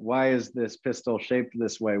 why is this pistol shaped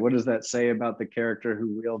this way? What does that say about the character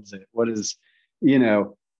who wields it? What is,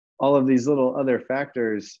 all of these little other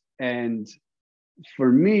factors. And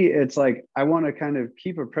for me, it's like, I want to kind of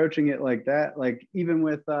keep approaching it like that. Like even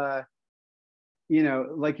with, like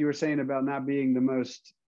you were saying about not being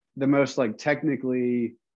the most like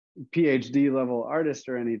technically PhD level artist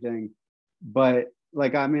or anything, but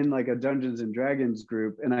like I'm in like a Dungeons and Dragons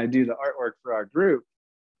group and I do the artwork for our group.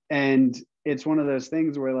 And it's one of those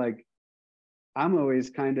things where like I'm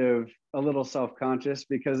always kind of a little self-conscious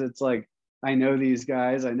because it's like I know these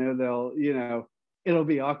guys, I know they'll, it'll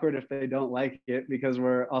be awkward if they don't like it because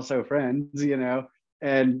we're also friends,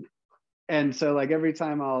 and so like every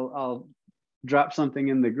time I'll drop something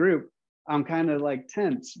in the group, I'm kind of like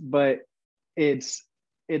tense, but it's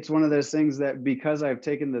one of those things that because I've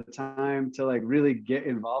taken the time to like really get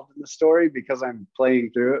involved in the story because I'm playing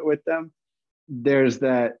through it with them, there's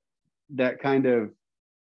that kind of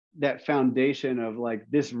that foundation of like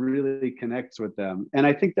this really connects with them. And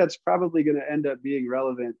I think that's probably going to end up being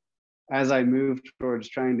relevant as I move towards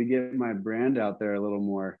trying to get my brand out there a little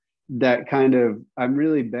more. That kind of, I'm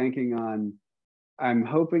really banking on, I'm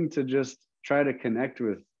hoping to just try to connect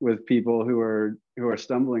with people who are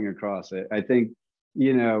stumbling across it. I think,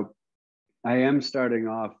 I am starting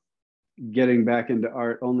off getting back into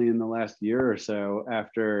art only in the last year or so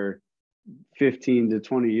after 15 to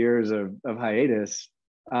 20 years of hiatus,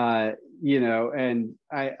 and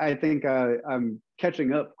I think I'm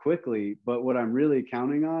catching up quickly, but what I'm really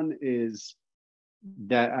counting on is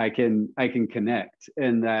that I can connect,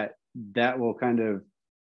 and that will kind of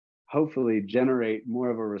hopefully generate more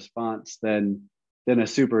of a response than a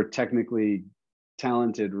super technically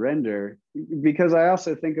talented render. Because I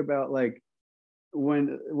also think about like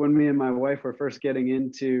when me and my wife were first getting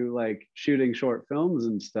into like shooting short films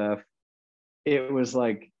and stuff, it was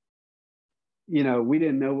like, we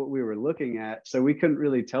didn't know what we were looking at, so we couldn't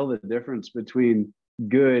really tell the difference between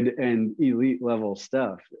good and elite level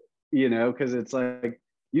stuff, because it's like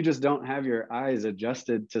you just don't have your eyes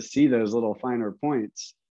adjusted to see those little finer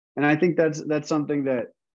points. And I think that's something that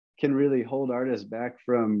can really hold artists back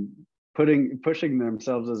from pushing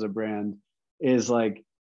themselves as a brand, is like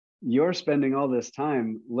you're spending all this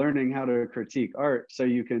time learning how to critique art so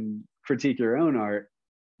you can critique your own art,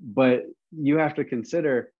 but you have to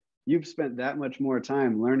consider you've spent that much more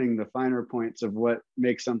time learning the finer points of what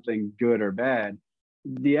makes something good or bad.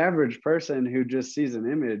 The average person who just sees an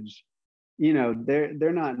image,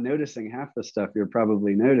 they're not noticing half the stuff you're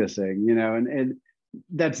probably noticing, and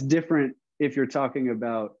that's different if you're talking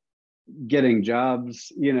about getting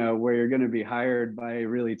jobs, where you're going to be hired by a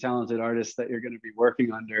really talented artist that you're going to be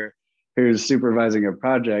working under who's supervising a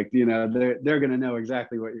project. They're going to know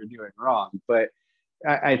exactly what you're doing wrong. But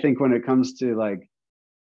I think when it comes to like,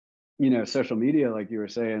 social media, like you were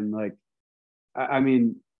saying, like, I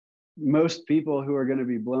mean, most people who are going to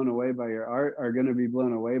be blown away by your art are going to be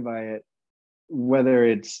blown away by it, whether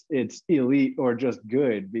it's elite or just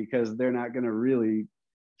good, because they're not going to really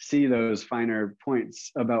see those finer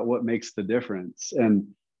points about what makes the difference. And,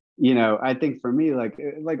 I think for me,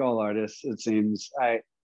 like all artists, it seems, I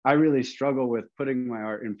really struggle with putting my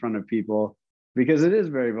art in front of people because it is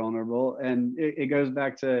very vulnerable. And it goes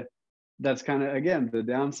back to, that's kind of, again, the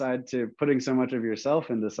downside to putting so much of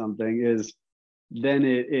yourself into something is then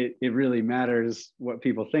it really matters what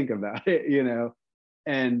people think about it,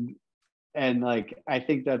 and like I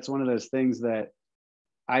think that's one of those things that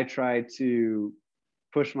I try to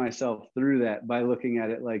push myself through that by looking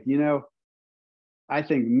at it like, I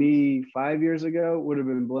think me 5 years ago would have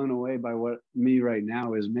been blown away by what me right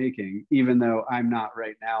now is making, even though I'm not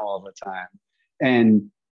right now all the time.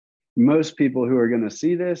 And most people who are going to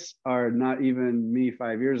see this are not even me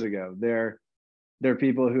 5 years ago. They're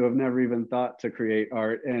people who have never even thought to create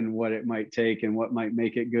art and what it might take and what might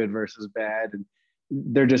make it good versus bad. And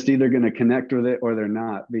they're just either going to connect with it or they're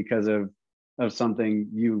not because of something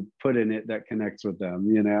you put in it that connects with them,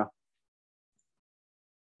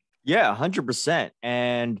 Yeah, 100%.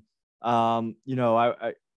 And You know,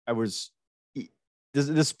 I was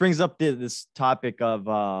this brings up this topic of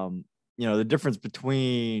you know, the difference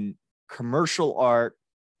between commercial art,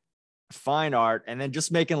 fine art, and then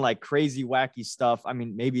just making like crazy wacky stuff. I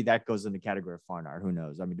mean, maybe that goes in the category of fine art, who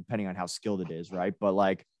knows? I mean, depending on how skilled it is, right? But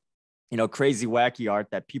like, you know, crazy wacky art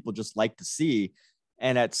that people just like to see.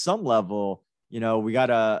 And at some level, you know, we got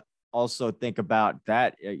to also think about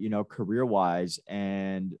that, you know, career wise.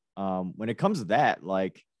 And when it comes to that,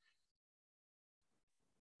 like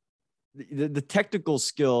the technical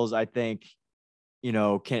skills, I think, you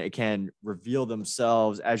know, can reveal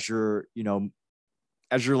themselves as you're, you know,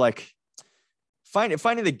 as you're like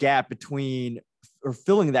finding the gap between, or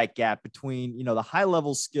filling that gap between, you know, the high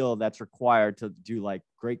level skill that's required to do like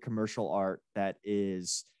great commercial art that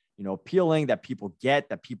is, you know, appealing, that people get,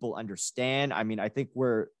 that people understand. I mean, I think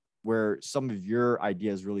where some of your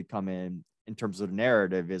ideas really come in terms of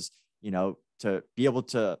narrative is, you know, to be able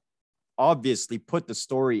to obviously put the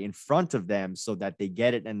story in front of them so that they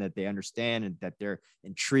get it and that they understand and that they're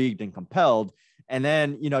intrigued and compelled. And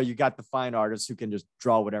then, you know, you got the fine artists who can just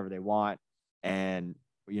draw whatever they want and,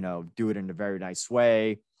 you know, do it in a very nice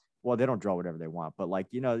way. Well, they don't draw whatever they want, but like,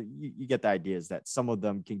 you know, you get the idea is that some of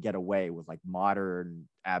them can get away with like modern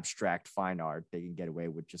abstract fine art. They can get away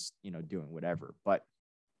with just, you know, doing whatever. But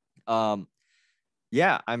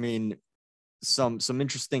yeah, I mean, some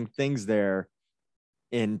interesting things there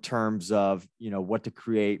in terms of, you know, what to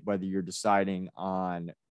create, whether you're deciding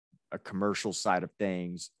on a commercial side of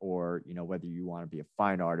things or, you know, whether you want to be a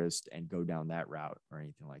fine artist and go down that route or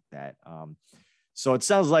anything like that. So it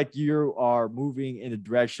sounds like you are moving in the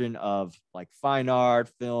direction of like fine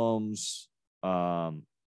art, films. I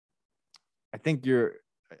think you're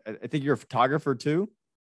a photographer too.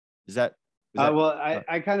 Is that, Well,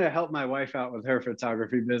 I kind of help my wife out with her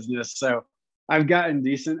photography business. So I've gotten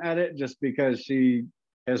decent at it just because she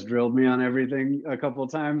has drilled me on everything a couple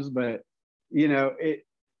of times. But, you know,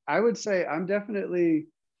 I would say I'm definitely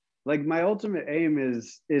like my ultimate aim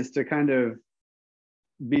is to kind of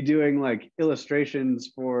be doing like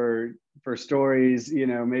illustrations for stories, you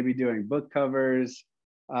know, maybe doing book covers.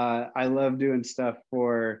 I love doing stuff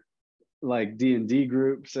for like D&D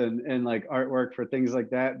groups and like artwork for things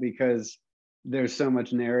like that because there's so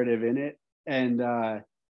much narrative in it. And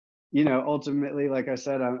you know, ultimately, like I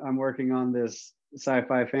said, I'm working on this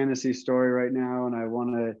sci-fi fantasy story right now, and I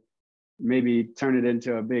want to maybe turn it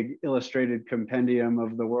into a big illustrated compendium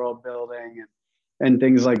of the world building and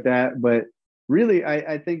things like that. But really,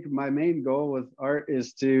 I think my main goal with art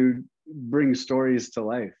is to bring stories to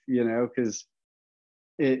life, you know, because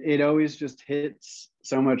it always just hits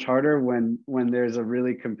so much harder when there's a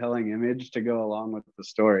really compelling image to go along with the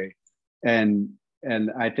story. And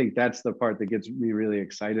I think that's the part that gets me really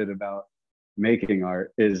excited about making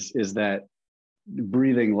art is that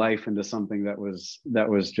breathing life into something that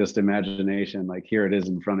was just imagination. Like here it is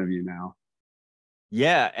in front of you now.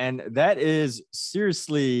 yeah, and that is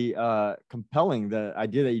seriously compelling. The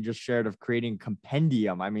idea that you just shared of creating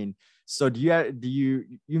compendium. I mean, so do you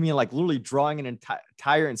mean like literally drawing an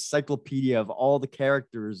entire encyclopedia of all the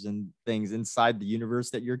characters and things inside the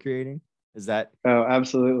universe that you're creating? Is that Oh,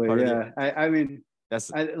 absolutely. part of Yeah. I mean,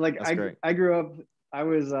 that's I great. I grew up. I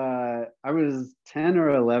was 10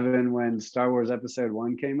 or 11 when Star Wars Episode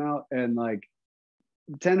 1 came out, and like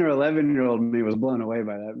 10 or 11-year-old me was blown away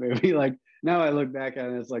by that movie. Like now I look back at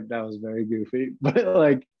it, it's like that was very goofy. But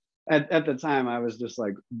like at the time I was just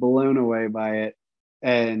like blown away by it.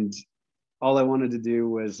 And all I wanted to do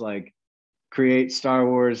was like create Star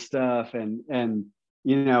Wars stuff and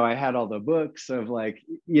you know, I had all the books of like,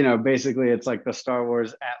 you know, basically it's like the Star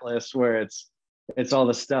Wars Atlas where it's all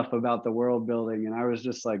the stuff about the world building. And I was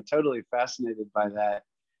just like totally fascinated by that.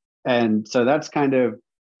 And so that's kind of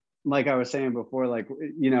like I was saying before, like,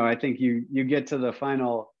 you know, I think you get to the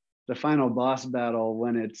final boss battle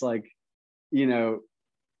when it's like, you know,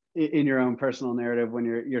 in your own personal narrative when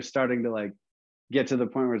you're starting to like get to the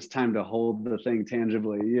point where it's time to hold the thing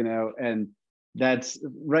tangibly, you know. And that's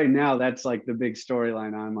right now that's like the big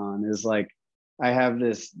storyline I'm on is like I have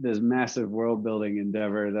this massive world building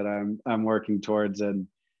endeavor that I'm working towards and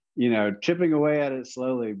you know chipping away at it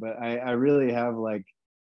slowly, but I really have like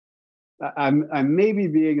I'm maybe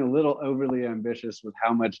being a little overly ambitious with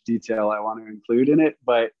how much detail I want to include in it,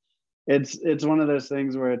 but it's one of those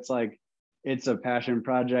things where it's like it's a passion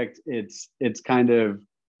project. It's kind of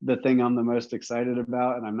the thing I'm the most excited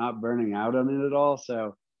about, and I'm not burning out on it at all.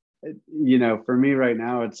 So, you know, for me right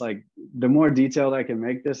now, it's like the more detailed I can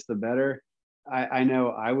make this, the better. I know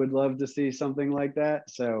I would love to see something like that.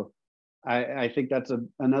 So I think that's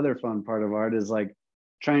another fun part of art is like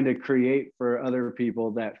trying to create for other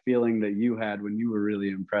people that feeling that you had when you were really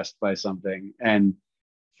impressed by something. And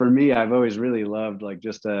for me, I've always really loved like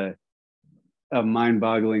just a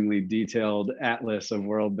mind-bogglingly detailed atlas of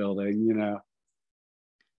world building, you know.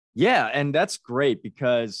 Yeah, and that's great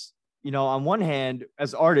because, you know, on one hand,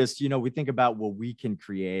 as artists, you know, we think about what we can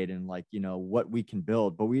create and like, you know, what we can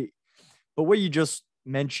build, but what you just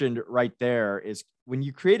mentioned right there is when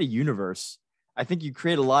you create a universe, I think you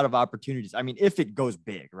create a lot of opportunities. I mean, if it goes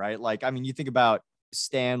big, right? Like, I mean, you think about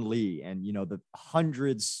Stan Lee and, you know, the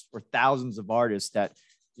hundreds or thousands of artists that,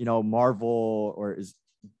 you know, Marvel or is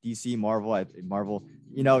DC Marvel,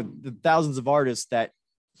 you know, the thousands of artists that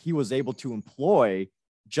he was able to employ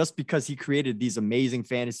just because he created these amazing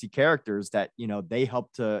fantasy characters that, you know, they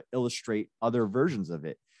helped to illustrate other versions of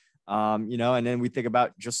it. You know, and then we think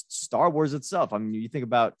about just Star Wars itself. I mean, you think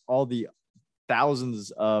about all the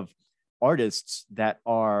thousands of artists that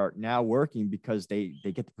are now working because they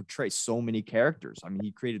get to portray so many characters. I mean,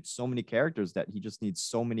 he created so many characters that he just needs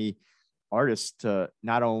so many artists to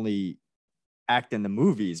not only act in the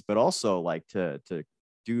movies, but also like to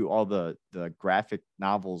do all the graphic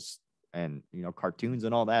novels and, you know, cartoons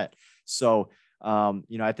and all that. So,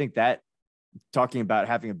 you know, I think that talking about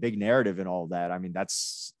having a big narrative and all that, I mean,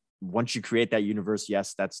 that's once you create that universe,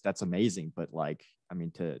 yes, that's amazing. But like, I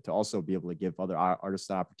mean, to also be able to give other artists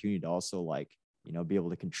an opportunity to also like, you know, be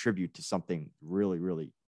able to contribute to something really,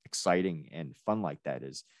 really exciting and fun like that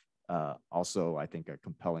is also, I think, a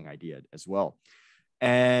compelling idea as well.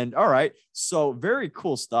 And all right, so very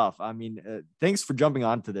cool stuff. I mean, thanks for jumping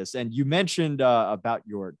onto this. And you mentioned about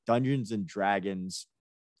your Dungeons and Dragons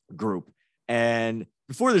group. And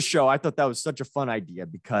before the show, I thought that was such a fun idea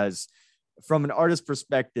because from an artist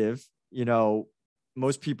perspective, you know,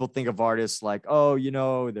 most people think of artists like, oh, you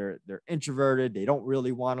know, they're introverted. They don't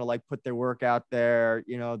really want to like put their work out there.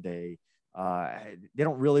 You know, they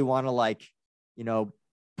don't really want to like, you know,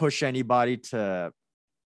 push anybody to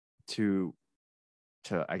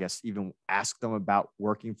I guess even ask them about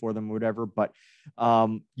working for them or whatever. But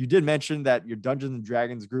you did mention that your Dungeons and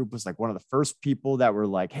Dragons group was like one of the first people that were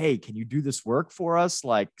like, hey, can you do this work for us?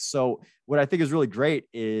 Like, so what I think is really great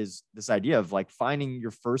is this idea of like finding your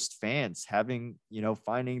first fans, having, you know,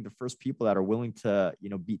 finding the first people that are willing to, you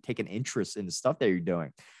know, take an interest in the stuff that you're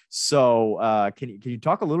doing. So can you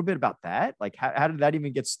talk a little bit about that? Like, how did that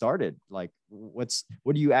even get started? Like, what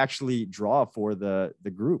do you actually draw for the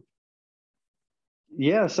group?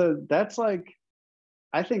 Yeah, so that's like,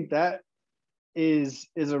 I think that is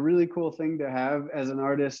a really cool thing to have as an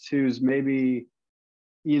artist who's maybe,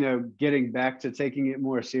 you know, getting back to taking it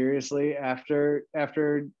more seriously after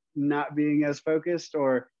not being as focused,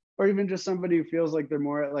 or even just somebody who feels like they're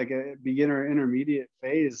more at like a beginner intermediate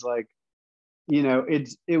phase. Like, you know,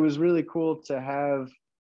 it was really cool to have,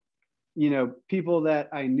 you know, people that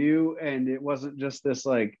I knew, and it wasn't just this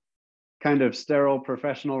like kind of sterile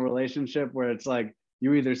professional relationship where it's like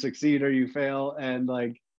you either succeed or you fail, and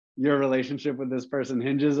like your relationship with this person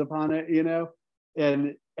hinges upon it, you know.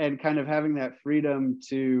 And kind of having that freedom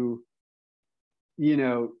to, you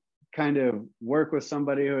know, kind of work with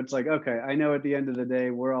somebody who it's like, okay, I know at the end of the day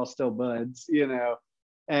we're all still buds, you know.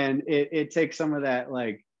 And it takes some of that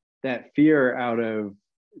like that fear out of,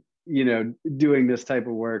 you know, doing this type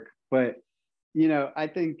of work. But, you know, I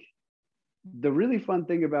think the really fun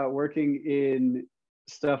thing about working in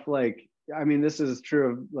stuff like, I mean, this is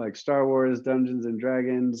true of like Star Wars, Dungeons and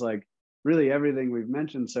Dragons, like really everything we've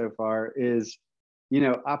mentioned so far is, you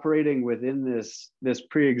know, operating within this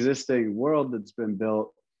pre-existing world that's been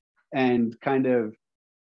built, and kind of,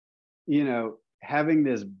 you know, having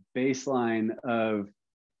this baseline of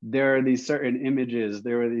there are these certain images,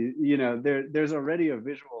 there are these, you know, there's already a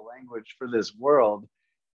visual language for this world.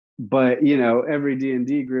 But, you know, every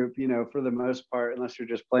D&D group, you know, for the most part, unless you're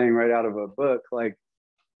just playing right out of a book, like,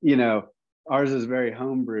 you know, ours is very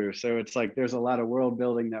homebrew. So it's like there's a lot of world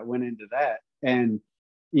building that went into that. And,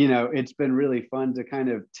 you know, it's been really fun to kind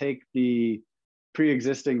of take the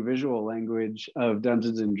pre-existing visual language of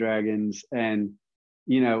Dungeons and Dragons and,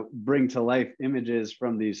 you know, bring to life images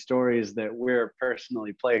from these stories that we're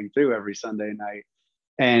personally playing through every Sunday night.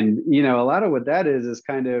 And, you know, a lot of what that is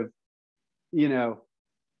kind of, you know,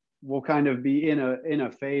 we'll kind of be in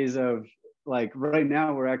a phase of like right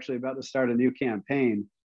now we're actually about to start a new campaign.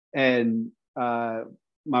 And my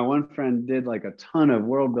one friend did like a ton of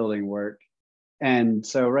world building work, and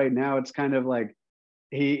so right now it's kind of like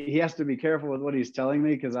he has to be careful with what he's telling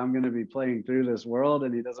me because I'm going to be playing through this world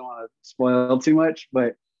and he doesn't want to spoil too much.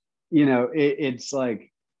 But, you know, it's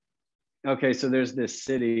like, okay, so there's this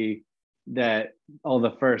city that all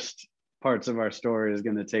the first parts of our story is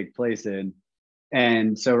going to take place in.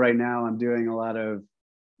 And so right now I'm doing a lot of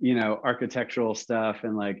architectural stuff,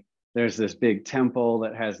 and like there's this big temple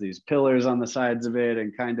that has these pillars on the sides of it,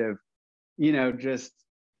 and kind of just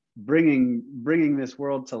bringing this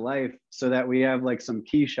world to life, so that we have like some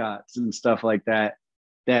key shots and stuff like that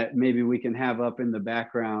that maybe we can have up in the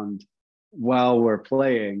background while we're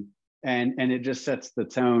playing, and it just sets the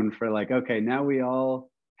tone for like, okay, now we all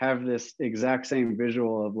have this exact same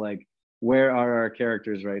visual of like, where are our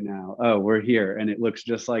characters right now? Oh, we're here, and it looks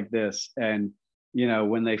just like this. And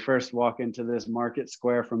when they first walk into this market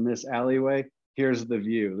square from this alleyway, here's the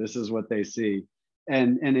view, this is what they see.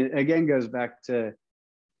 And it again goes back to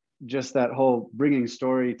just that whole bringing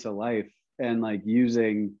story to life, and like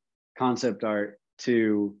using concept art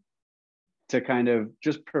to kind of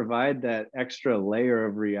just provide that extra layer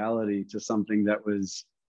of reality to something that was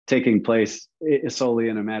taking place solely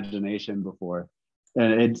in imagination before.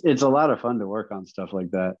 And it's a lot of fun to work on stuff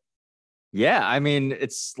like that. Yeah, I mean,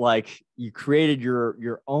 it's like you created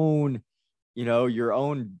your own, your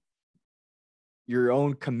own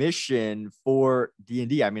commission for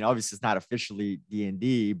D&D. I mean, obviously it's not officially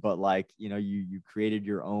D&D, but like, you created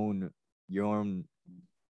your own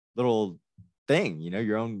little thing,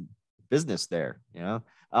 your own business there,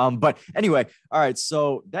 but anyway, all right,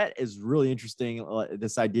 so that is really interesting,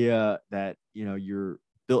 this idea that you're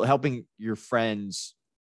helping your friends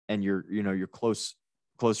and your close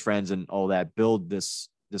friends and all that build this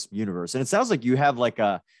universe. And it sounds like you have like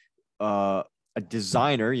a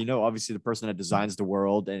designer, obviously the person that designs the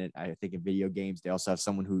world, and I think in video games they also have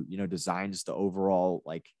someone who designs the overall,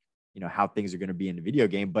 like, how things are going to be in the video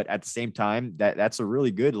game. But at the same time, that's a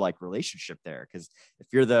really good like relationship there, because if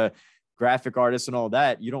you're the graphic artist and all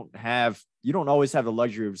that, you don't always have the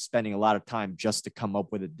luxury of spending a lot of time just to come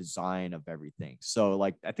up with a design of everything. So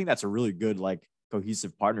like, I think that's a really good like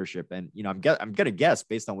cohesive partnership. And I'm gonna guess,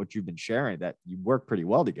 based on what you've been sharing, that you work pretty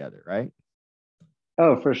well together, right?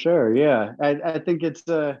 Oh, for sure. Yeah. I think it's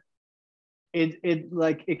it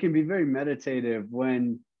like it can be very meditative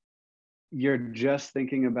when you're just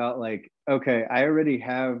thinking about like, okay, I already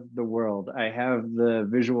have the world, I have the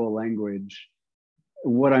visual language.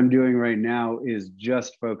 What I'm doing right now is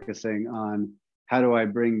just focusing on how do I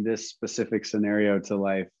bring this specific scenario to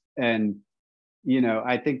life. And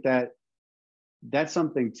I think that that's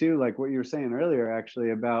something too, like what you were saying earlier,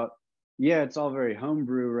 actually, about, yeah, it's all very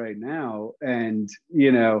homebrew right now. And,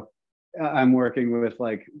 I'm working with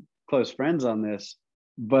like close friends on this,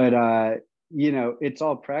 but, it's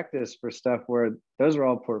all practice for stuff where those are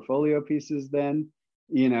all portfolio pieces. Then,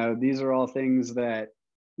 these are all things that,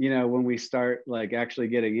 when we start like actually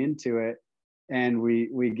getting into it, and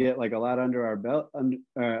we get like a lot under our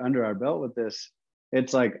belt with this,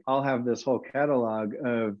 it's like, I'll have this whole catalog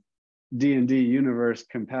of D&D universe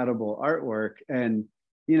compatible artwork, and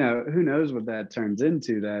who knows what that turns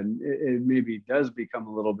into. Then it maybe does become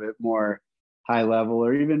a little bit more high level,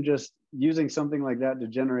 or even just using something like that to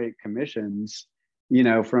generate commissions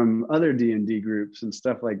from other D&D groups and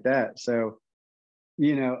stuff like that. So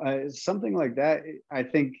something like that, I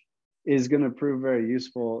think, is going to prove very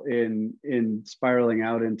useful in spiraling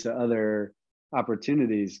out into other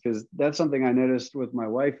opportunities, because that's something I noticed with my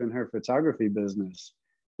wife and her photography business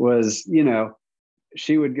was,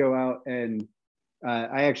 she would go out and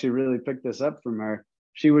I actually really picked this up from her.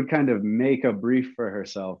 She would kind of make a brief for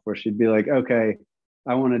herself where she'd be like, okay,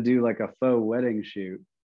 I want to do like a faux wedding shoot.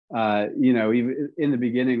 Even in the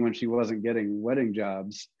beginning when she wasn't getting wedding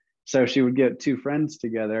jobs. So she would get two friends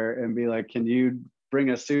together and be like, can you bring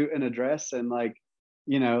a suit and a dress, and like,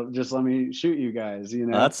 just let me shoot you guys, Oh,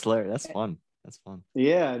 that's hilarious. That's fun.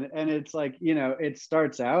 Yeah. And it's like, it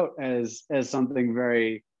starts out as something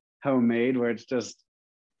very homemade, where it's just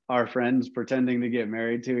our friends pretending to get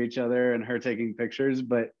married to each other and her taking pictures.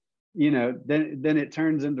 But then it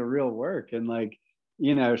turns into real work. And like,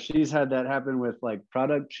 she's had that happen with like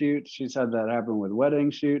product shoots, she's had that happen with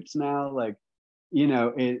wedding shoots now. Like,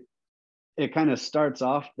 it kind of starts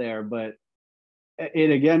off there, but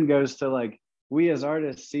it again goes to like, we as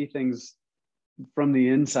artists see things from the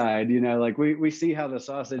inside, like we see how the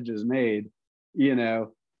sausage is made,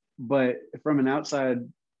 but from an outside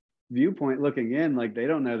viewpoint looking in, like they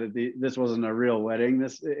don't know that this wasn't a real wedding.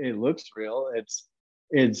 It looks real.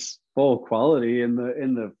 It's full quality in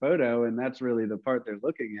the photo, and that's really the part they're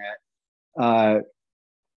looking at.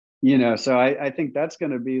 So I think that's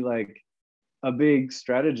going to be like a big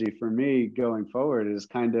strategy for me going forward, is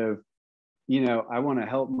kind of, I want to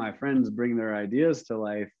help my friends bring their ideas to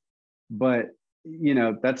life, but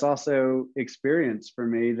that's also experience for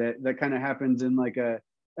me that kind of happens in like a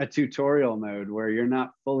tutorial mode, where you're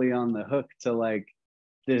not fully on the hook to like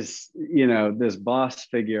this boss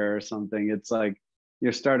figure or something. It's like,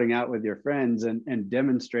 you're starting out with your friends and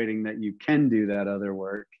demonstrating that you can do that other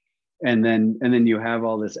work. And then you have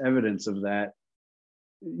all this evidence of that,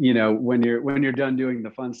 when you're done doing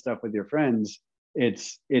the fun stuff with your friends,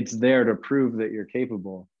 it's there to prove that you're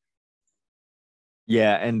capable.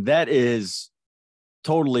 Yeah, and that is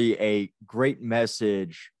totally a great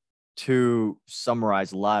message to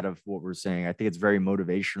summarize a lot of what we're saying. I think it's very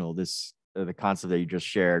motivational, this the concept that you just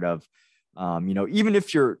shared of even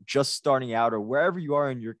if you're just starting out or wherever you are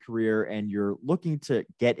in your career and you're looking to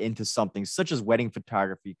get into something such as wedding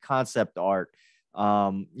photography, concept art,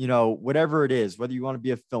 whatever it is, whether you want to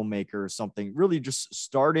be a filmmaker or something, really just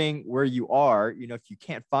starting where you are. If you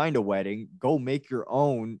can't find a wedding, go make your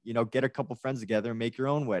own, get a couple friends together and make your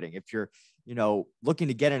own wedding. If you're, looking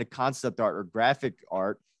to get into concept art or graphic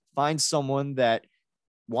art, find someone that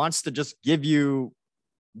wants to just give you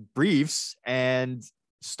briefs and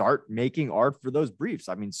start making art for those briefs.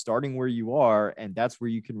 I mean, starting where you are, and that's where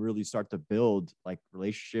you can really start to build like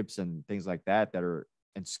relationships and things like that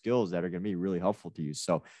and skills that are going to be really helpful to you.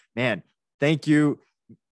 So, man, thank you.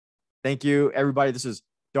 Thank you, everybody. This is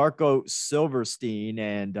DarkoSilverstein.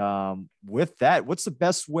 And with that, what's the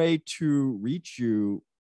best way to reach you?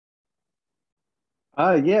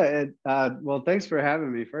 Well, thanks for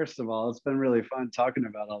having me. First of all, it's been really fun talking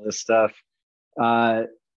about all this stuff.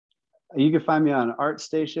 You can find me on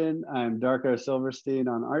ArtStation. I'm DarkoSilverstein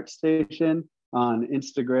on ArtStation. On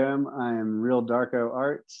Instagram, I'm Real Darko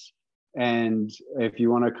Arts. And if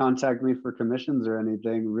you want to contact me for commissions or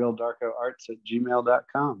anything,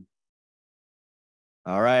 realdarkoarts@gmail.com.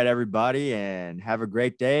 All right, everybody, and have a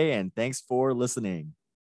great day. And thanks for listening.